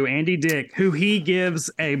Matthew, Andy Dick, who he gives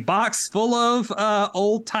a box full of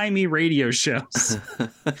old-timey radio shows.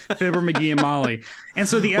 Fibber, McGee, and Molly. And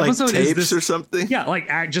so the episode tapes is this, or something?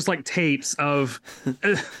 Yeah, just tapes of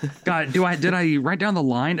God, did I write down the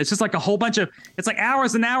line? It's just a whole bunch of, it's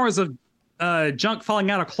hours and hours of junk falling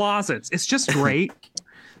out of closets. It's just great.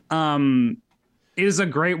 It is a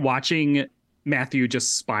great watching Matthew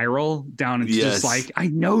just spiral down into just I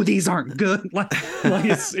know these aren't good.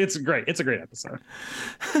 It's great. It's a great episode.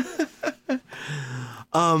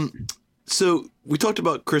 So we talked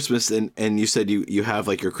about Christmas, and you said you have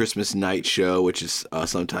your Christmas night show, which is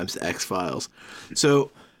sometimes the X-Files.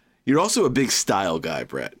 So you're also a big style guy,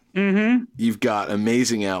 Brett. Mm-hmm. You've got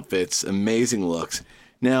amazing outfits, amazing looks.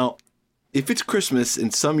 Now, if it's Christmas,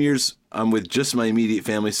 and some years I'm with just my immediate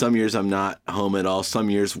family, some years I'm not home at all, some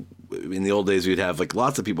years in the old days we'd have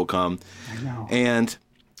lots of people come. I know. And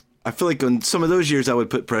I feel like on some of those years I would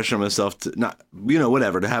put pressure on myself to not,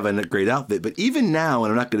 to have a great outfit. But even now,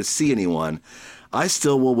 when I'm not going to see anyone, I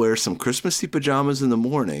still will wear some Christmassy pajamas in the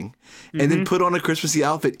morning and then put on a Christmassy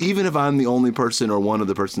outfit, even if I'm the only person or one of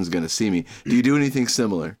the persons going to see me. Do you do anything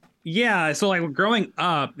similar? Yeah. So growing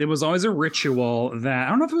up, it was always a ritual that, I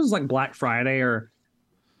don't know if it was Black Friday or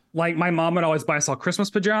like my mom would always buy us all Christmas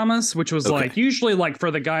pajamas, which was like Okay. usually like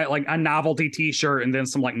for the guy, like a novelty t-shirt and then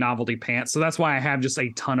some like novelty pants. So that's why I have just a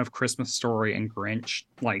ton of Christmas Story and Grinch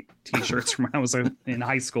like t-shirts from when I was in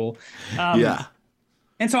high school. Yeah.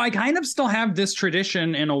 And so I kind of still have this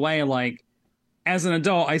tradition in a way, like as an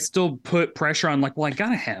adult, I still put pressure on like, well, I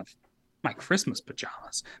gotta have my Christmas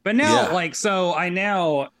pajamas. But now, Yeah. like, so I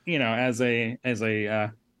now, you know, as a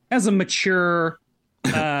mature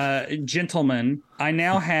gentleman, I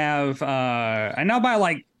now have I now buy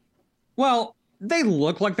like, well, they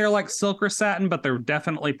look like they're like silk or satin, but they're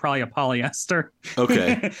definitely probably a polyester.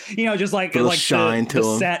 Okay. You know, just like Little shine to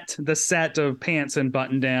 'em. the set of pants and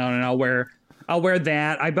button down, and I'll wear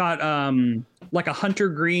that. I bought like a hunter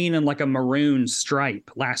green and like a maroon stripe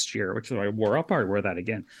last year, which I wore. I'll probably wear that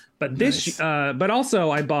again. But this but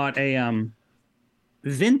also I bought a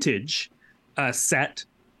vintage set,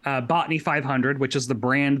 Botany 500, which is the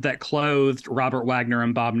brand that clothed Robert Wagner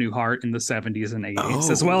and Bob Newhart in the 70s and 80s,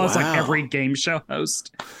 as well as like every game show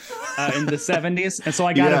host in the 70s. And so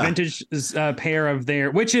I got a vintage pair of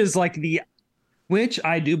which is like which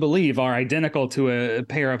I do believe are identical to a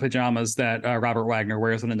pair of pajamas that Robert Wagner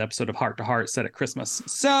wears in an episode of Heart to Heart set at Christmas.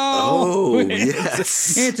 So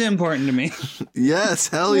it's important to me. Yes,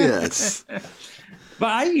 hell yes. But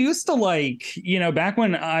I used to like, you know, back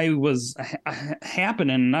when I was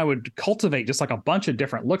happening, I would cultivate just like a bunch of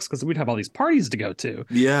different looks because we'd have all these parties to go to.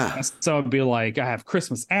 Yeah. So it'd be like, I have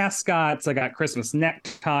Christmas ascots, I got Christmas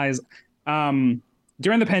neckties. During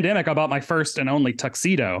the pandemic, I bought my first and only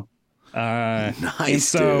tuxedo. Nice, and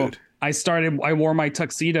so dude. I wore my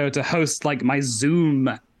tuxedo to host like my Zoom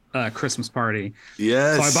Christmas party.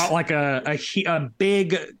 Yes. So I bought like a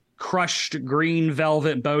big crushed green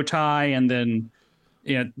velvet bow tie and then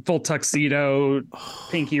full tuxedo,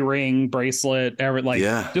 pinky ring, bracelet,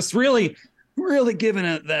 just really giving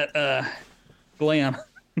it that glam.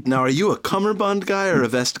 Now, are you a cummerbund guy or a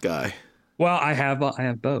vest guy? Well, I have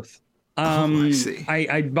both. I see.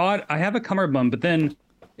 I have a cummerbund, but then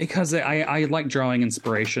because I like drawing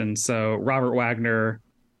inspiration, so Robert Wagner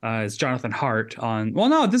is Jonathan Hart on. Well,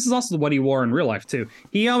 no, this is also what he wore in real life too.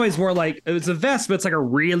 He always wore like it was a vest, but it's like a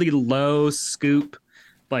really low scoop,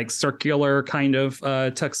 like circular kind of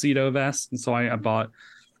tuxedo vest, and so I bought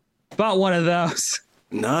one of those.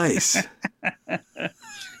 Nice.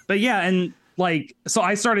 But yeah, and like so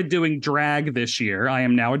I started doing drag this year. I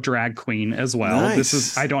am now a drag queen as well.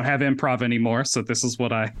 Nice. I don't have improv anymore, so this is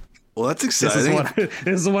what I Well, that's exciting.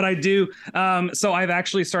 This is what I do. So I've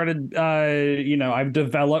actually started I've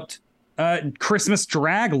developed Christmas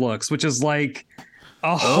drag looks, which is like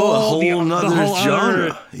a whole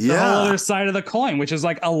genre. The whole other side of the coin, which is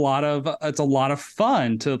like it's a lot of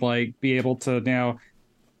fun to like be able to now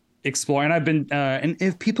explore. And I've been and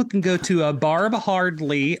if people can go to Barb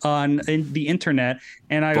Hardley on the internet,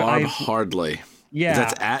 and Barb Hardley. Yeah,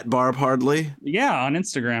 that's at Barb Hardley. Yeah, on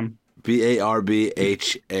Instagram.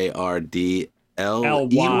 BarbHardly.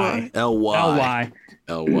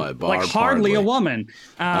 Barb like hardly a woman.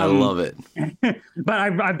 I love it. But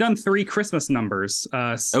I've done 3 Christmas numbers.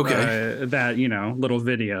 That little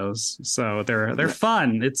videos. So they're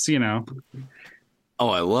fun. It's Oh,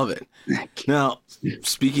 I love it. Now,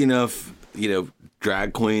 speaking of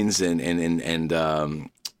drag queens and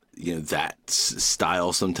that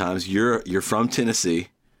style. Sometimes you're from Tennessee.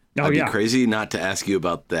 I'd be crazy not to ask you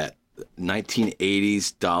about that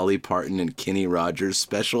 1980s Dolly Parton and Kenny Rogers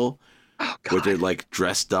special, where they're like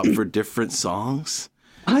dressed up for different songs.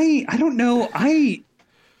 I don't know.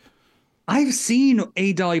 I've seen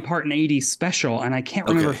a Dolly Parton 80s special, and I can't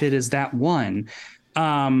remember if it is that one.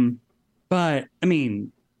 But I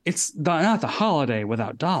mean, it's not the holiday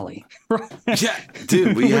without Dolly. Yeah,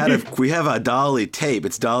 dude, we have a Dolly tape.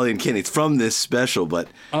 It's Dolly and Kenny. It's from this special, but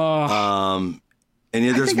and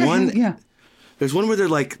there's one. There's one where they're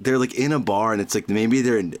like in a bar, and it's like maybe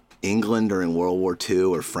they're in England or in World War II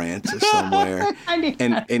or France or somewhere.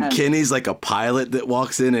 and Kenny's like a pilot that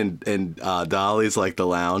walks in, and Dolly's like the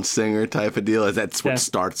lounge singer type of deal. That's what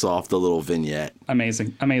starts off the little vignette.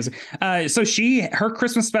 Amazing. So her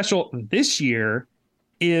Christmas special this year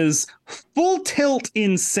is full tilt,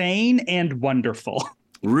 insane, and wonderful.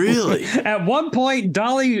 Really? At one point,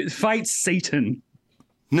 Dolly fights Satan.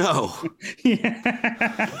 No. In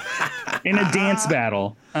a dance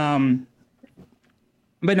battle.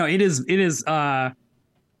 But no, it did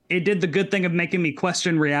the good thing of making me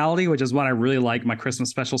question reality, which is what I really like my Christmas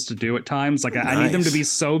specials to do at times. Like I need them to be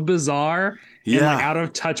so bizarre and like out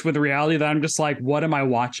of touch with reality that I'm just like, what am I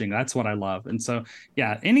watching? That's what I love. And so,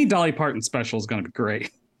 yeah, any Dolly Parton special is going to be great.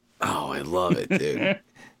 Oh, I love it, dude.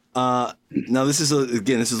 Now this is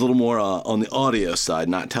this is a little more on the audio side,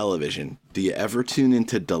 not television. Do you ever tune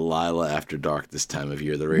into Delilah After Dark this time of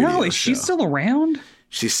year? The radio No, is show? she still around?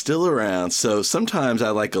 She's still around. So sometimes I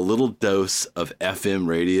like a little dose of FM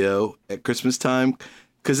radio at Christmas time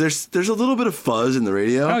because there's a little bit of fuzz in the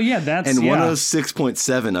radio. Oh yeah, that's and yeah.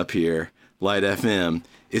 106.7 up here, Light FM,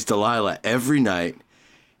 is Delilah every night,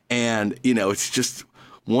 and it's just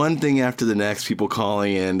one thing after the next. People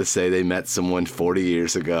calling in to say they met someone 40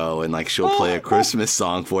 years ago, and like she'll play a Christmas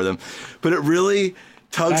song for them, but it really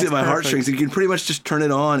tugs at my heartstrings. You can pretty much just turn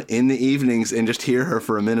it on in the evenings and just hear her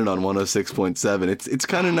for a minute on 106.7. It's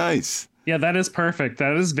kind of nice. Yeah, that is perfect.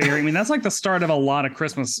 That is that's like the start of a lot of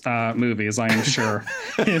Christmas movies, I am sure.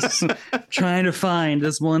 Is trying to find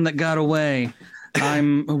this one that got away.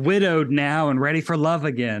 I'm widowed now and ready for love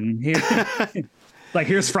again.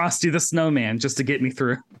 Here's Frosty the Snowman just to get me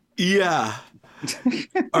through. Yeah.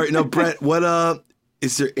 All right, now Brett, what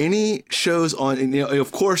is there any shows on, and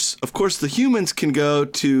of course the humans can go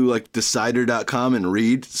to like Decider.com and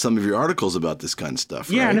read some of your articles about this kind of stuff,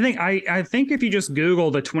 right? Yeah, and I think if you just Google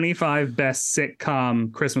the 25 best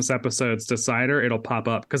sitcom Christmas episodes Decider, it'll pop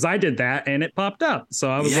up, because I did that and it popped up. So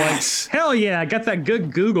I was like, hell yeah, I got that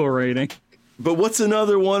good Google rating. But what's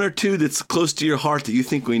another one or two that's close to your heart that you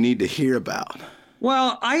think we need to hear about?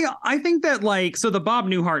 Well, I think that the Bob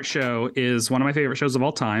Newhart show is one of my favorite shows of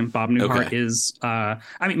all time. Bob Newhart is,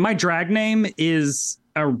 my drag name is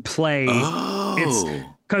a play. Oh. It's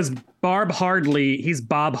because he's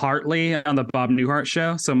Bob Hartley on the Bob Newhart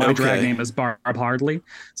show. So my drag name is Barb Hartley.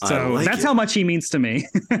 So that's how much he means to me.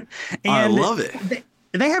 And I love it.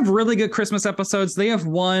 They have really good Christmas episodes. They have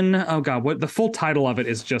one, what the full title of it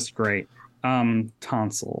is just great.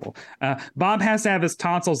 Tonsil. Bob has to have his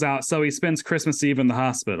tonsils out, so he spends Christmas Eve in the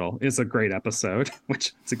hospital. Is a great episode,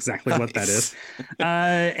 which is exactly what that is.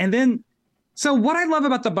 And then, so what I love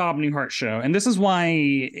about the Bob Newhart show, and this is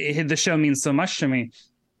why the show means so much to me,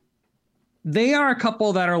 they are a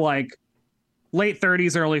couple that are like late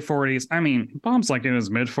 30s, early 40s. I mean, Bob's like in his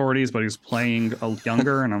mid 40s, but he's playing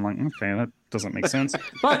younger, and I'm like, okay, that doesn't make sense.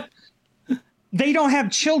 But they don't have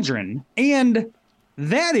children, and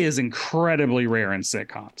that is incredibly rare in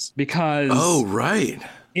sitcoms, because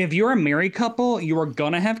if you're a married couple, you are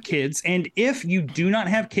going to have kids. And if you do not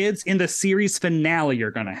have kids, in the series finale, you're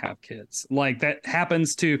going to have kids. Like that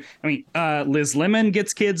happens to, Liz Lemon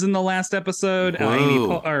gets kids in the last episode.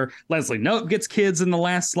 Leslie Knope gets kids in the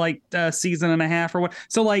last season and a half or what.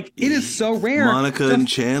 So it is so rare. Monica and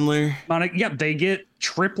Chandler. They get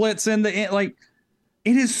triplets in the, it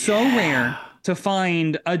is so rare to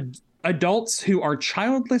find adults who are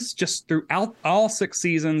childless just throughout all 6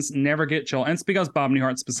 seasons, never get children. And it's because Bob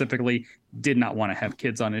Newhart specifically did not want to have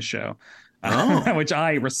kids on his show, which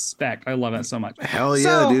I respect. I love that so much. Hell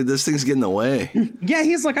yeah, dude. This thing's getting in the way. Yeah,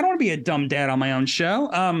 he's like, I don't want to be a dumb dad on my own show.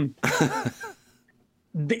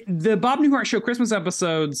 The Bob Newhart show Christmas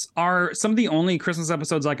episodes are some of the only Christmas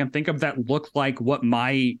episodes I can think of that look like what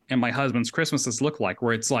my and my husband's Christmases look like,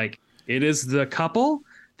 where it's like, it is the couple.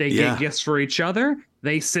 They get gifts for each other.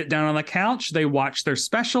 They sit down on the couch. They watch their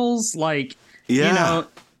specials. There's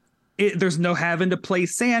no having to play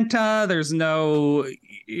Santa. There's no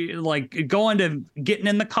getting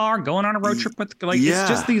in the car, going on a road trip with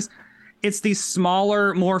it's just these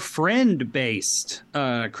smaller, more friend-based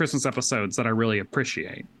Christmas episodes that I really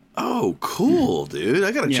appreciate. Oh, cool, dude!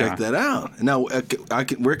 I gotta check that out. Now,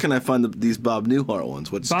 where can I find these Bob Newhart ones?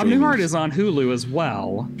 Bob Newhart is on Hulu as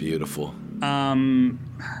well. Beautiful.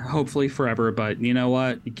 Hopefully forever, but you know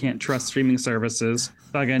what? You can't trust streaming services.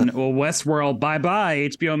 Fucking Westworld, bye-bye.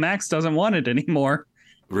 HBO Max doesn't want it anymore.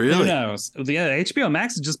 Really? Who knows? Yeah, HBO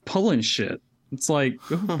Max is just pulling shit. It's like,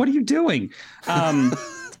 what are you doing?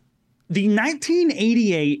 The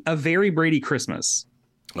 1988 A Very Brady Christmas.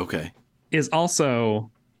 Okay. Is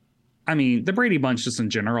also, the Brady Bunch just in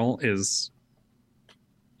general is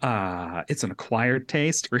it's an acquired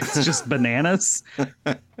taste, or it's just bananas.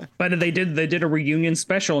 But they did a reunion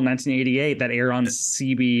special in 1988 that aired on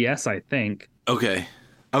CBS, I think. Okay.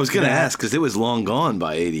 I was going to ask, because it was long gone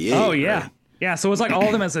by 88. Oh, yeah. Right? Yeah, so it's like all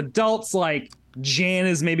of them as adults, like Jan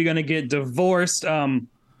is maybe going to get divorced. And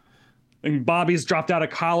Bobby's dropped out of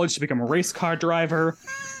college to become a race car driver.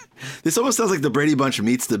 This almost sounds like the Brady Bunch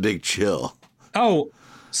meets the Big Chill. Oh,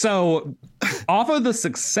 so off of the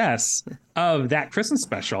success of that Christmas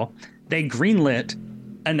special, they greenlit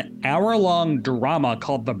an hour-long drama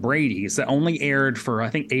called The Bradys that only aired for, I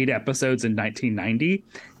think, 8 episodes in 1990.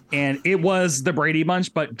 And it was the Brady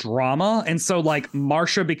Bunch, but drama. And so,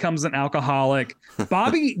 Marsha becomes an alcoholic.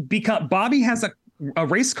 Bobby has a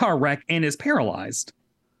race car wreck and is paralyzed.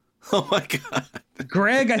 Oh, my God.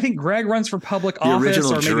 Greg, I think Greg runs for public The office.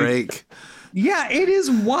 original Or maybe, Drake. yeah, it is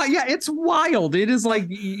wild. Yeah, it's wild. It is like,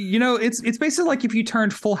 it's basically like if you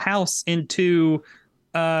turned Full House into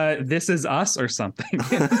This Is Us or something.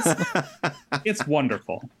 It's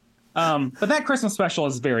wonderful. But that Christmas special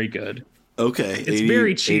is very good. Okay. It's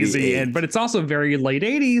very cheesy, but it's also very late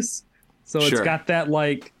 80s. So it's got that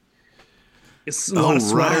like, it's a lot of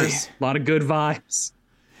sweaters, a lot of good vibes.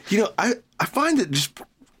 I find that just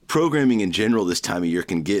programming in general this time of year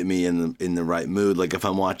can get me in the right mood. Like if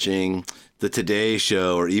I'm watching the Today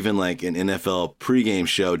Show or even like an NFL pregame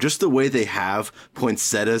show, just the way they have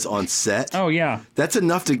poinsettias on set. Oh yeah, that's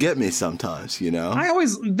enough to get me sometimes. It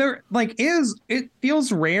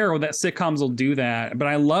feels rare that sitcoms will do that, but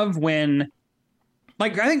I love when.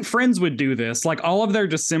 Like, I think Friends would do this. Like, all of their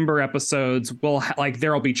December episodes will,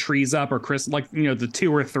 there'll be trees up or the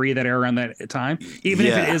 2 or 3 that air around that time. Even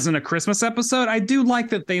if it isn't a Christmas episode, I do like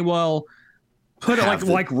that they will put it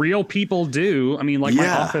like real people do. I mean, my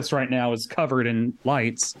office right now is covered in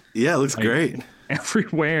lights. Yeah, it looks great.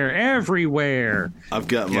 Everywhere. I've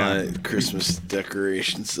got my Christmas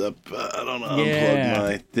decorations up. I don't know, unplug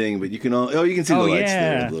my thing, but you can see the lights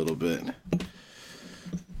there a little bit.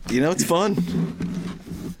 It's fun.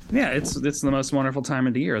 Yeah, it's the most wonderful time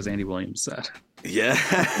of the year, as Andy Williams said.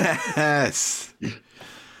 Yes.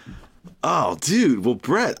 Oh, dude. Well,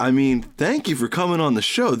 Brett, I mean, thank you for coming on the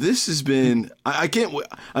show. This has been. I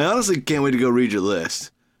honestly can't wait to go read your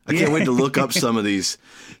list. I can't wait to look up some of these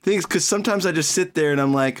things because sometimes I just sit there and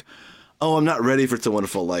I'm like, oh, I'm not ready for It's a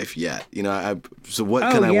Wonderful Life yet. So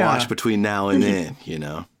what can I watch between now and then?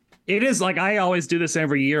 It is like I always do this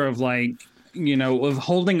every year of of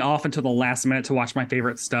holding off until the last minute to watch my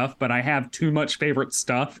favorite stuff, but I have too much favorite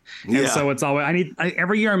stuff. And so it's always,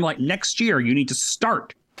 every year I'm like, next year you need to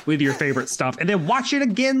start with your favorite stuff and then watch it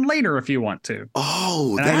again later if you want to.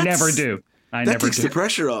 Oh, and I never do. That takes the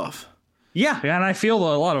pressure off. Yeah. And I feel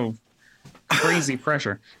a lot of crazy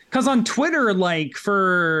pressure because on Twitter,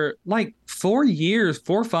 for 4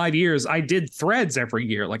 or 5 years, I did threads every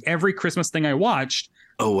year. Like every Christmas thing I watched,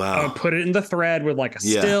 oh wow! Put it in the thread with a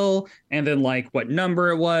still, and then what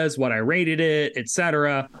number it was, what I rated it,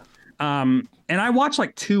 etc. And I watched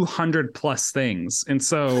 200 plus things, and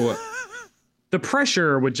so the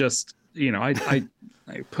pressure would just, I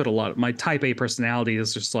put a lot of my Type A personality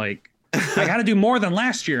is just I got to do more than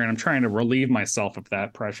last year, and I'm trying to relieve myself of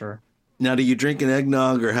that pressure. Now, do you drink an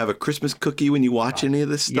eggnog or have a Christmas cookie when you watch any of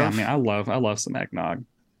this stuff? Yeah, I love some eggnog,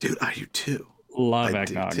 dude. I do too. Love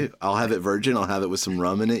eggnog. Too. I'll have it virgin. I'll have it with some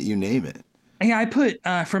rum in it. You name it. Yeah, I put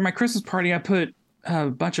for my Christmas party. I put a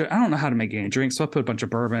bunch of. I don't know how to make any drinks, so I put a bunch of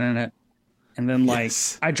bourbon in it, and then I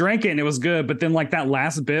drank it and it was good. But then that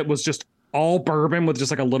last bit was just all bourbon with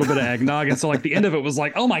just a little bit of eggnog, and so the end of it was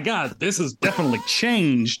oh my god, this has definitely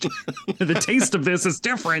changed. The taste of this is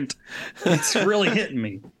different. It's really hitting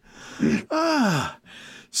me.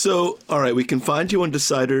 So all right, we can find you on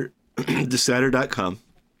Decider.com.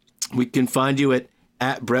 We can find you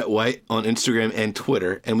at Brett White on Instagram and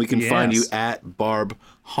Twitter, and we can find you at Barb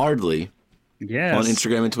Hardley on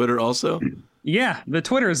Instagram and Twitter also. Yeah, the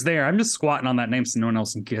Twitter is there. I'm just squatting on that name so no one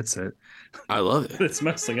else gets it. I love it. It's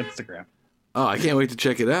mostly Instagram. Oh, I can't wait to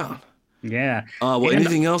check it out. Yeah.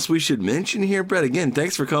 Anything else we should mention here, Brett? Again,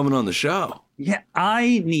 thanks for coming on the show. Yeah,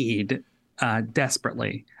 I need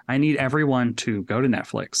desperately. I need everyone to go to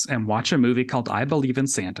Netflix and watch a movie called I Believe in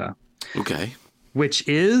Santa. Okay. Which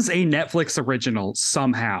is a Netflix original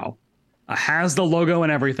somehow. Has the logo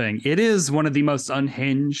and everything. It is one of the most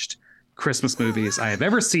unhinged Christmas movies I have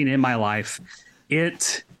ever seen in my life. I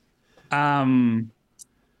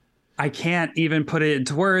can't even put it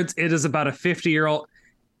into words. It is about a 50-year-old.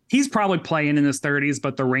 He's probably playing in his 30s,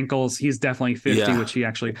 but the wrinkles, he's definitely 50, which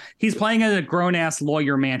he's playing a grown-ass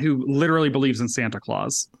lawyer man who literally believes in Santa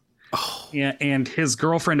Claus. Oh. Yeah, and his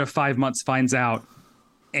girlfriend of 5 months finds out,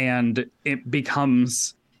 and it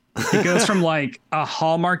goes from a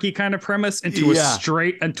Hallmarky kind of premise into a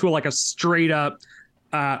straight up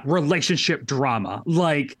relationship drama.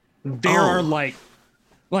 They're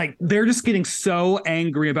they're just getting so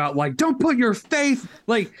angry about don't put your faith,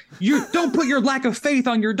 you don't put your lack of faith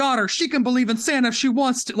on your daughter. She can believe in Santa if she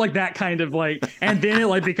wants to, that kind of and then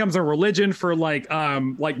it becomes a religion for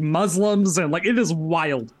Muslims, and it is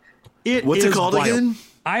wild. What's it called again?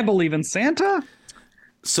 I Believe in Santa.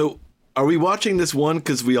 So are we watching this, one,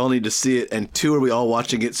 because we all need to see it, and two, are we all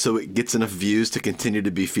watching it so it gets enough views to continue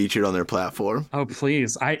to be featured on their platform? Oh,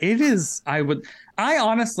 please. I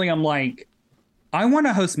honestly, I'm I want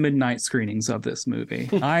to host midnight screenings of this movie.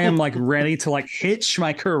 I am ready to hitch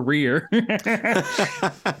my career.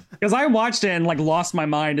 Because I watched it and like lost my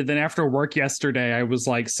mind, and then after work yesterday, I was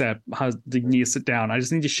like, "Sep, you need to sit down. I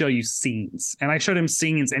just need to show you scenes." And I showed him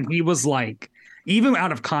scenes, and he was like, even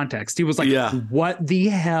out of context, he was like, Yeah. "What the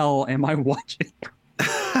hell am I watching?"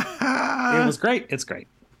 It was great. It's great.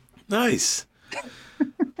 Nice.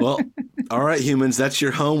 Well, all right, humans, that's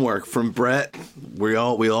your homework from Brett. We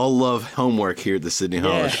all love homework here at the Sydney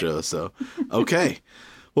Hollis Show. So, okay.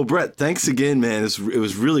 Well, Brett, thanks again, man. It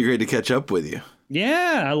was really great to catch up with you.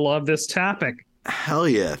 Yeah, I love this topic. Hell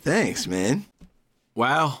yeah. Thanks, man.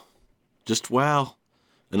 Wow. Just wow.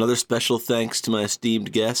 Another special thanks to my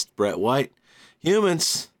esteemed guest, Brett White.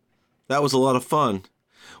 Humans, that was a lot of fun.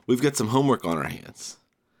 We've got some homework on our hands.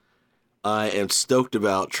 I am stoked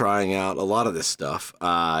about trying out a lot of this stuff.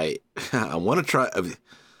 I want to try.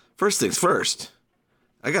 First things first,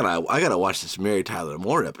 I gotta watch this Mary Tyler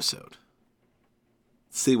Moore episode.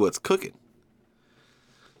 See what's cooking.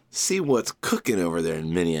 See what's cooking over there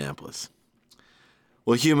in Minneapolis.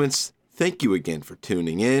 Well, humans, thank you again for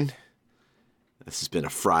tuning in. This has been a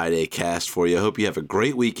Friday cast for you. I hope you have a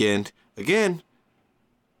great weekend. Again,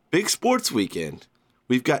 big sports weekend.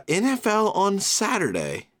 We've got NFL on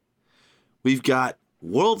Saturday. We've got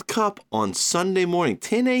World Cup on Sunday morning.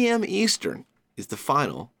 10 a.m. Eastern is the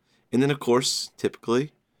final. And then, of course,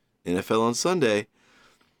 typically, NFL on Sunday.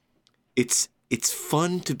 It's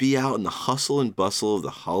fun to be out in the hustle and bustle of the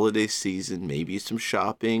holiday season. Maybe some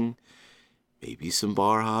shopping. Maybe some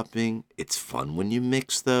bar hopping. It's fun when you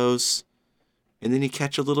mix those. And then you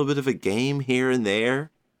catch a little bit of a game here and there.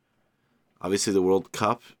 Obviously, the World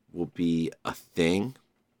Cup will be a thing.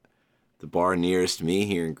 The bar nearest me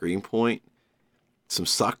here in Greenpoint, some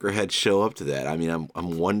soccer heads show up to that. I mean,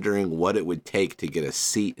 I'm wondering what it would take to get a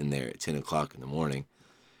seat in there at 10 o'clock in the morning.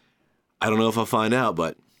 I don't know if I'll find out,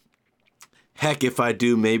 but heck, if I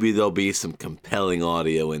do, maybe there'll be some compelling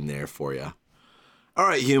audio in there for you. All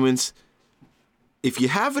right, humans. If you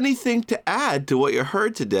have anything to add to what you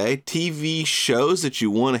heard today, TV shows that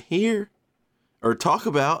you want to hear or talk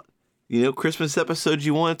about, Christmas episodes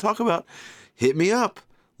you want to talk about, hit me up.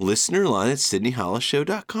 Listenerline at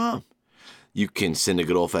SydneyHollisShow.com. You can send a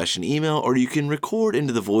good old-fashioned email, or you can record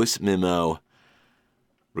into the voice memo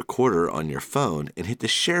recorder on your phone and hit the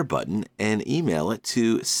share button and email it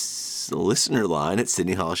to listenerline at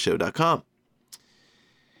SydneyHollisShow.com.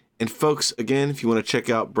 And folks, again, if you want to check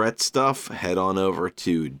out Brett's stuff, head on over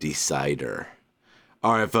to Decider.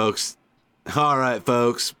 All right, folks.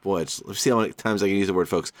 Boy, let's see how many times I can use the word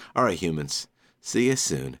folks. All right, humans. See you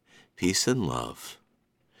soon. Peace and love.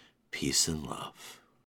 Peace and love.